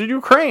Biden visited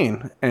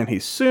Ukraine, and he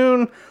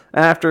soon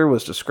after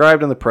was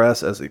described in the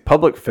press as the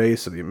public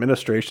face of the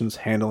administration's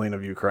handling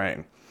of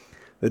Ukraine.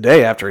 The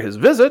day after his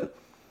visit,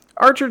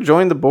 Archer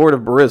joined the board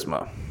of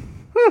Burisma.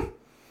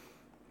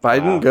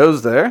 Biden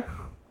goes there.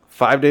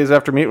 5 days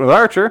after meeting with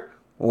Archer,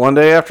 1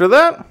 day after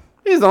that,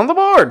 he's on the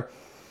board.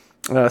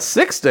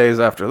 6 days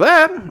after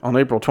that, on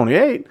April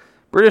 28,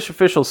 British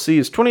officials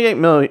seized 23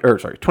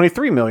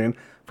 million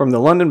from the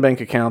London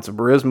bank accounts of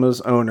Burisma's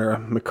owner,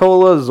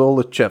 Mykola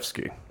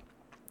Zolochevsky.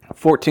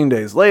 14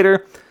 days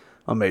later,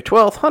 on May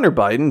 12th, Hunter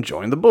Biden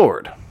joined the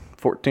board.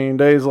 14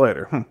 days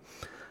later.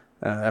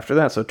 After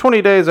that, so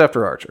 20 days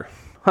after Archer.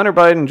 Hunter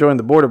Biden joined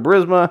the board of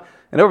Burisma,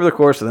 and over the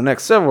course of the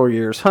next several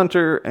years,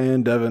 Hunter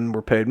and Devon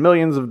were paid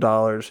millions of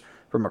dollars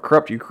from a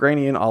corrupt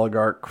Ukrainian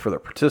oligarch for their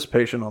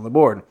participation on the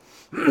board.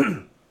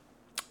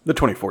 The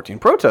 2014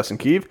 protests in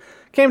Kyiv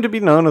came to be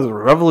known as the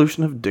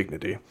Revolution of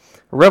Dignity,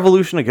 a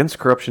revolution against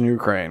corruption in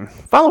Ukraine.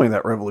 Following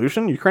that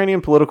revolution, Ukrainian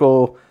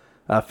political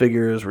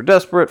figures were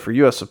desperate for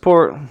U.S.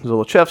 support.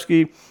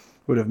 Zolochevsky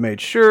would have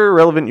made sure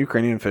relevant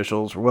Ukrainian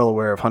officials were well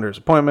aware of Hunter's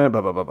appointment,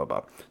 blah, blah, blah, blah,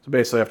 blah. So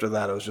basically after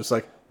that, it was just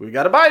like, we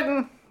got a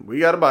Biden. We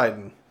got a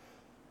Biden.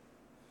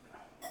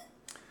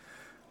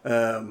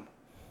 Oh,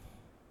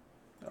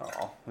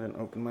 I didn't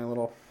open my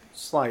little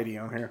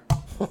slidey on here.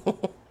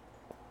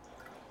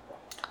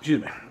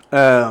 Excuse me.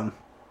 Let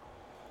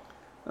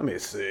me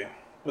see.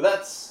 But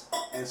that's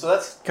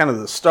kind of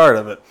the start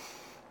of it,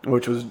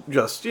 which was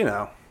just,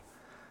 and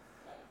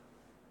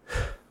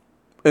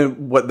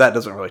what that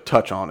doesn't really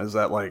touch on is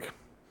that, like,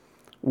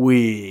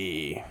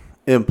 we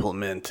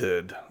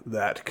implemented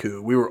that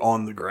coup. We were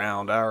on the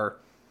ground. Where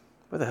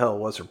the hell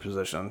was her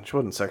position? She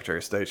wasn't Secretary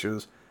of State. She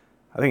was,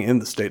 I think, in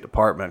the State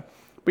Department.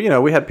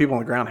 But, we had people on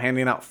the ground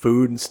handing out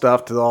food and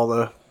stuff to all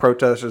the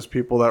protesters,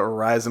 people that were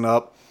rising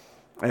up.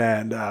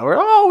 And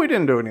we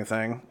didn't do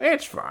anything.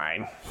 It's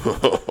fine.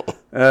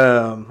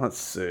 Let's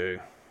see.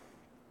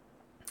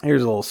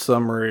 Here's a little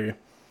summary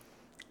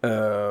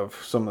of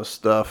some of the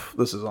stuff.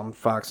 This is on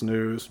Fox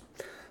News.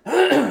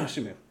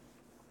 Excuse me.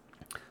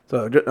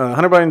 So,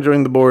 Hunter Biden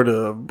joined the board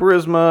of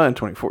Burisma in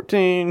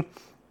 2014.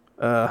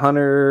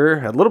 Hunter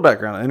had little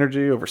background in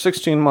energy. Over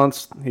 16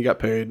 months, he got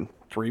paid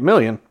 $3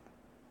 million.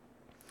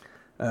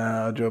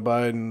 Joe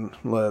Biden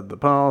led the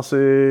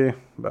policy.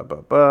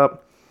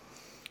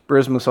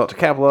 Burisma sought to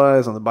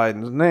capitalize on the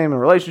Biden's name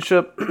and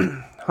relationship.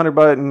 Hunter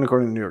Biden,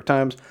 according to the New York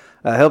Times,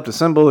 helped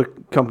assemble the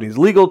company's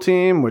legal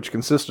team, which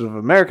consisted of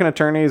American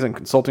attorneys and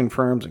consulting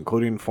firms,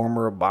 including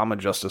former Obama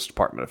Justice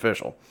Department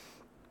official.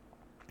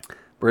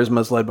 Burisma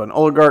is led by an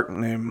oligarch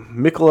named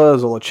Mykola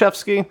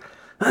Zlochevsky,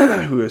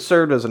 who has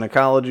served as an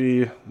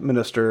ecology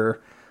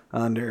minister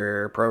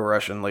under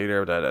pro-Russian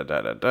leader.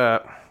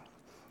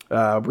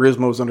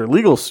 Burisma was under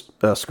legal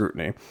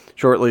scrutiny.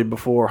 Shortly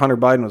before Hunter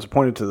Biden was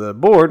appointed to the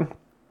board,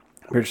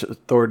 British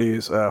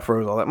authorities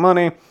froze all that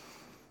money.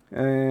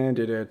 And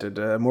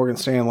Morgan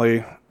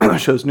Stanley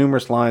shows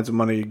numerous lines of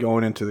money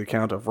going into the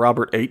account of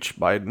Robert H.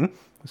 Biden.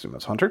 I assume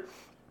that's Hunter.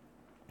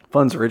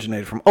 Funds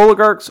originated from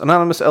oligarchs,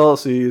 anonymous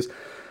LLCs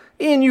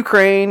in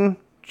Ukraine,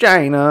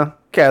 China,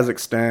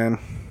 Kazakhstan,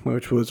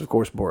 which was, of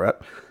course,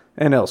 Borat,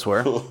 and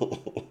elsewhere.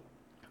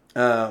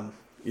 In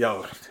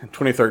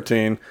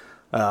 2013,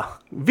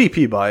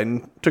 VP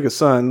Biden took his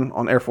son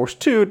on Air Force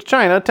Two to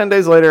China. 10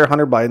 days later,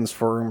 Hunter Biden's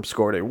firm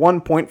scored a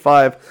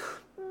 $1.5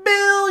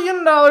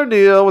 billion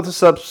deal with a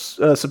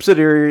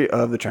subsidiary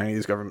of the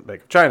Chinese government,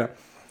 Bank of China.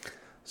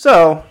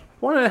 So,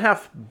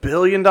 $1.5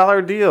 billion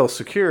deal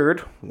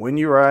secured when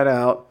you ride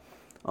out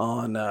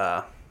on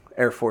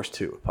Air Force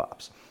Two with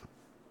Pops.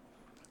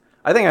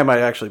 I think I might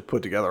actually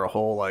put together a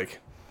whole,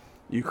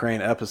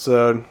 Ukraine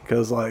episode,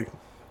 because,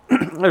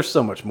 there's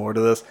so much more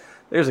to this.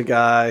 There's a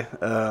guy,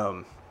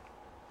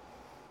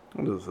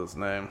 what is his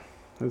name?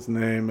 His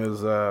name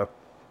is, that's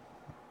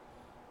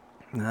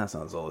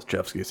not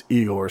Zolochevsky, it's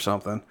Igor or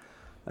something.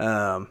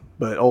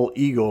 But old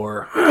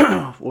Igor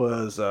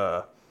was,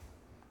 I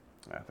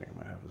think I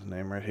might have his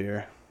name right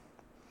here.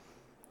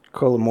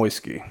 Igor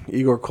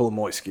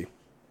Kolomoisky.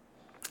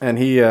 And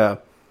he, I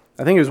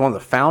think he was one of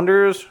the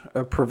founders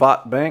of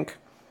Privat Bank,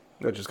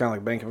 which is kind of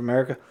like Bank of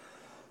America.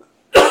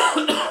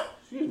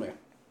 Excuse me.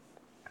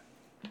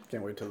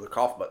 Can't wait till the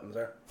cough button's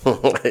there.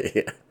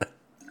 Yeah.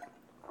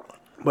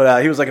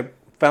 But he was like a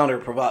founder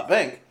of Privat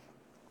Bank,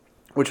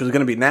 which was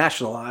going to be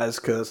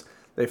nationalized because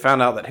they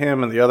found out that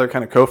him and the other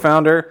kind of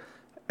co-founder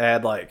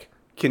had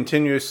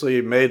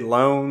continuously made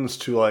loans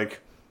to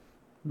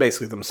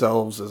basically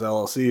themselves as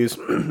LLCs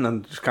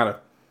and just kind of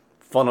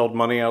funneled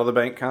money out of the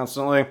bank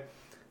constantly.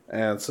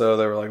 And so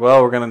they were like,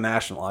 well, we're going to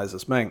nationalize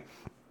this bank.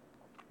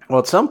 Well,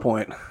 at some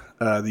point,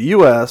 the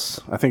U.S.,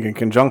 I think in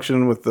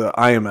conjunction with the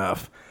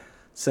IMF,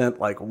 sent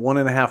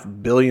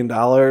 $1.5 billion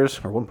or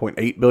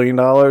 $1.8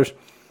 billion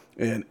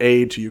in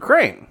aid to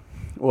Ukraine.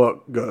 Well,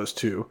 it goes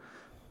to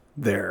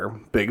their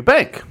big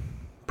bank,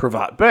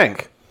 Privat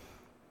Bank.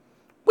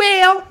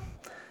 Well,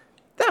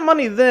 that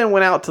money then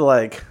went out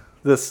to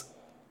this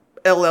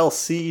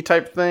LLC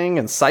type thing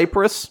in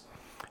Cyprus.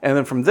 And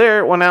then from there,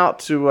 it went out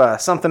to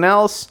something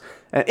else.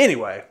 And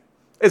anyway,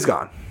 it's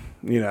gone.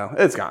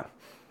 It's gone.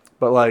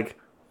 But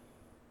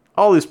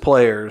all these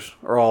players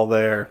are all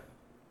there.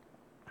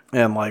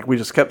 And we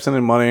just kept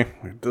sending money,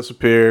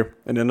 disappear,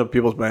 and end up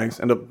people's banks,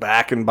 end up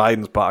back in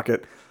Biden's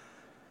pocket.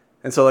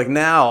 And so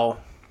now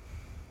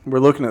we're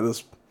looking at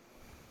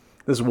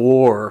this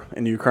war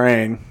in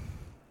Ukraine.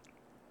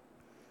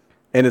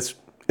 And it's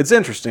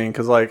interesting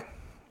because a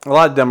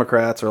lot of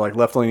Democrats or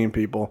left-leaning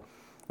people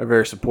are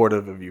very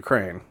supportive of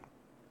Ukraine.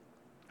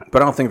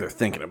 But I don't think they're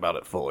thinking about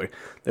it fully.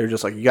 They're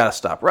just you got to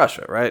stop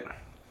Russia, right?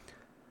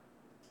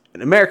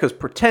 And America's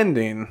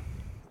pretending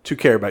to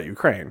care about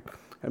Ukraine.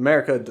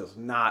 America does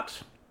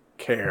not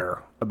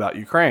care about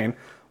Ukraine.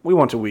 We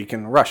want to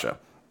weaken Russia.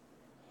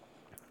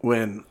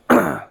 When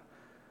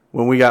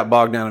we got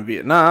bogged down in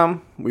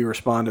Vietnam, we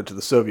responded to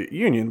the Soviet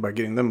Union by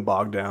getting them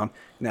bogged down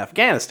in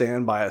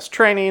Afghanistan by us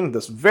training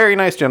this very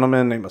nice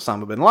gentleman named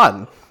Osama bin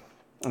Laden.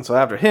 And so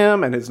after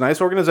him and his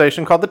nice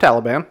organization called the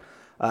Taliban,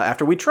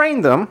 after we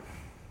trained them,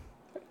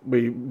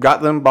 we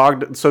got them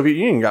the Soviet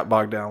Union got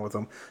bogged down with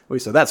them. We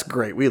said, that's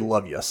great. We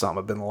love you,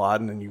 Osama bin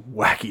Laden, and you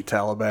wacky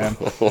Taliban.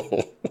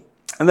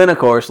 And then, of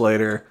course,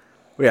 later,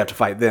 we have to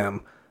fight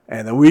them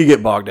And then we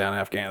get bogged down in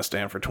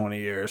Afghanistan for 20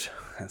 years.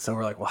 And so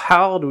we're like, well,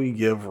 how do we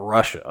give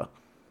Russia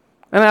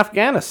and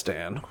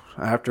Afghanistan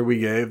after we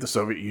gave the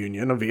Soviet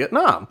Union and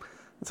Vietnam?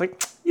 It's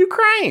like,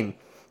 Ukraine.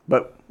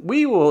 But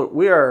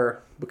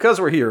because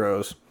we're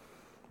heroes,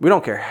 we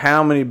don't care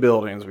how many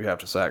buildings we have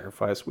to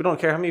sacrifice. We don't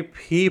care how many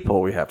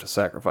people we have to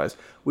sacrifice.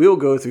 We will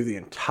go through the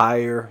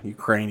entire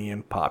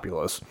Ukrainian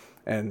populace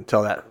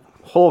until that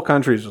whole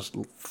country is just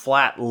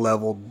flat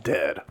level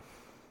dead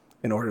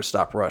in order to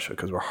stop Russia,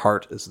 because our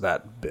heart is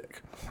that big.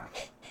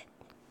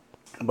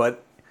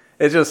 But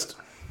it's just,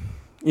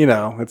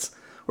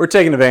 we're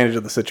taking advantage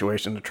of the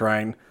situation to try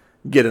and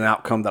get an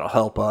outcome that'll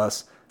help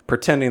us,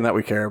 pretending that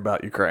we care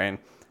about Ukraine.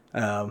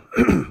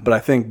 But I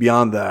think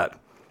beyond that,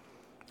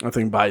 I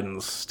think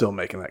Biden's still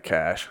making that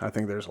cash. I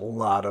think there's a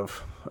lot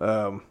of,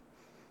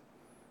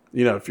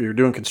 if you're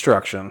doing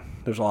construction,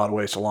 there's a lot of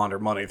ways to launder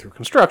money through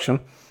construction,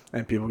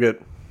 and people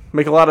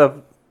make a lot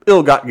of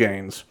ill-got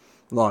gains.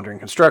 Laundering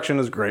construction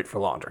is great for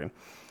laundering.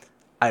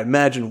 I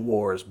imagine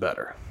war is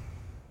better.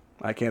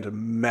 I can't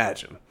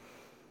imagine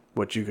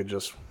what you could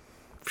just...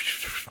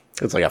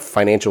 It's like a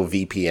financial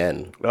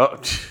VPN. Oh,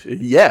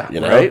 yeah,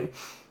 right?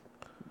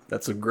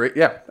 That's a great...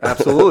 Yeah,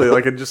 absolutely.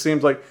 Like, it just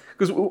seems like...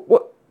 Because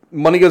what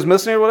money goes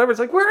missing or whatever, it's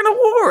like, we're in a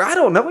war. I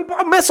don't know. We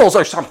bought missiles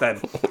or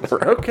something.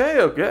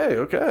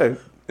 Okay.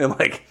 And,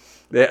 like,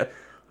 yeah,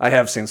 I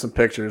have seen some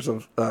pictures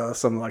of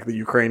some, like, the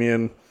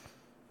Ukrainian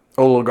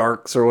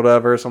oligarchs or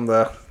whatever,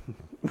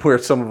 where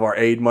some of our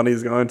aid money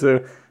is going to.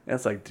 And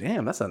it's like,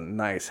 damn, that's a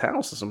nice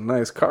house with some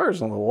nice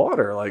cars on the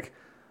water. Like,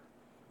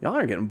 y'all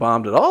are getting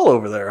bombed at all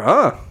over there,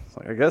 huh? It's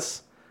like, I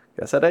guess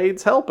that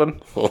aid's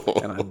helping.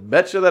 And I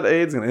bet you that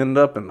aid's going to end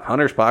up in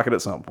Hunter's pocket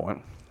at some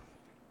point.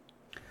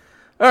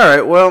 All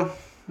right, well,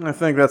 I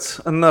think that's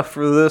enough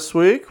for this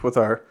week with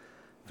our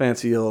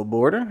fancy yellow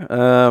border.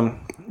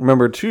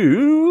 Remember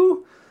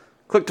to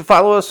click to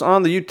follow us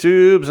on the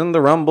YouTubes and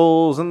the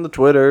Rumbles and the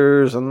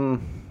Twitters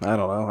and I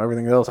don't know,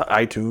 everything else.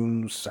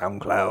 iTunes,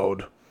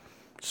 SoundCloud,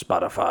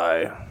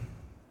 Spotify.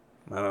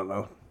 I don't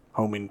know,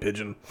 homing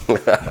pigeon.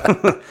 But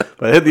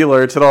hit the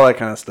alerts, hit all that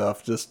kind of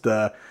stuff. Just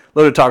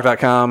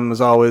loadedtalk.com, as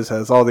always,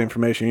 has all the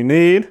information you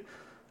need.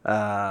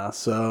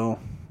 So,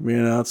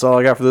 that's all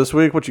I got for this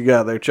week. What you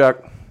got there,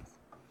 Chuck?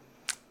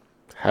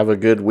 Have a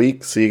good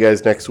week. See you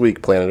guys next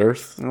week, Planet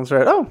Earth. That's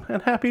right. Oh,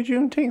 and happy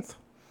Juneteenth.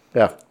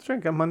 Yeah. That's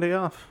right, got Monday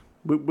off.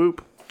 Boop,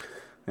 boop.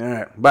 All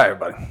right, bye,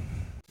 everybody.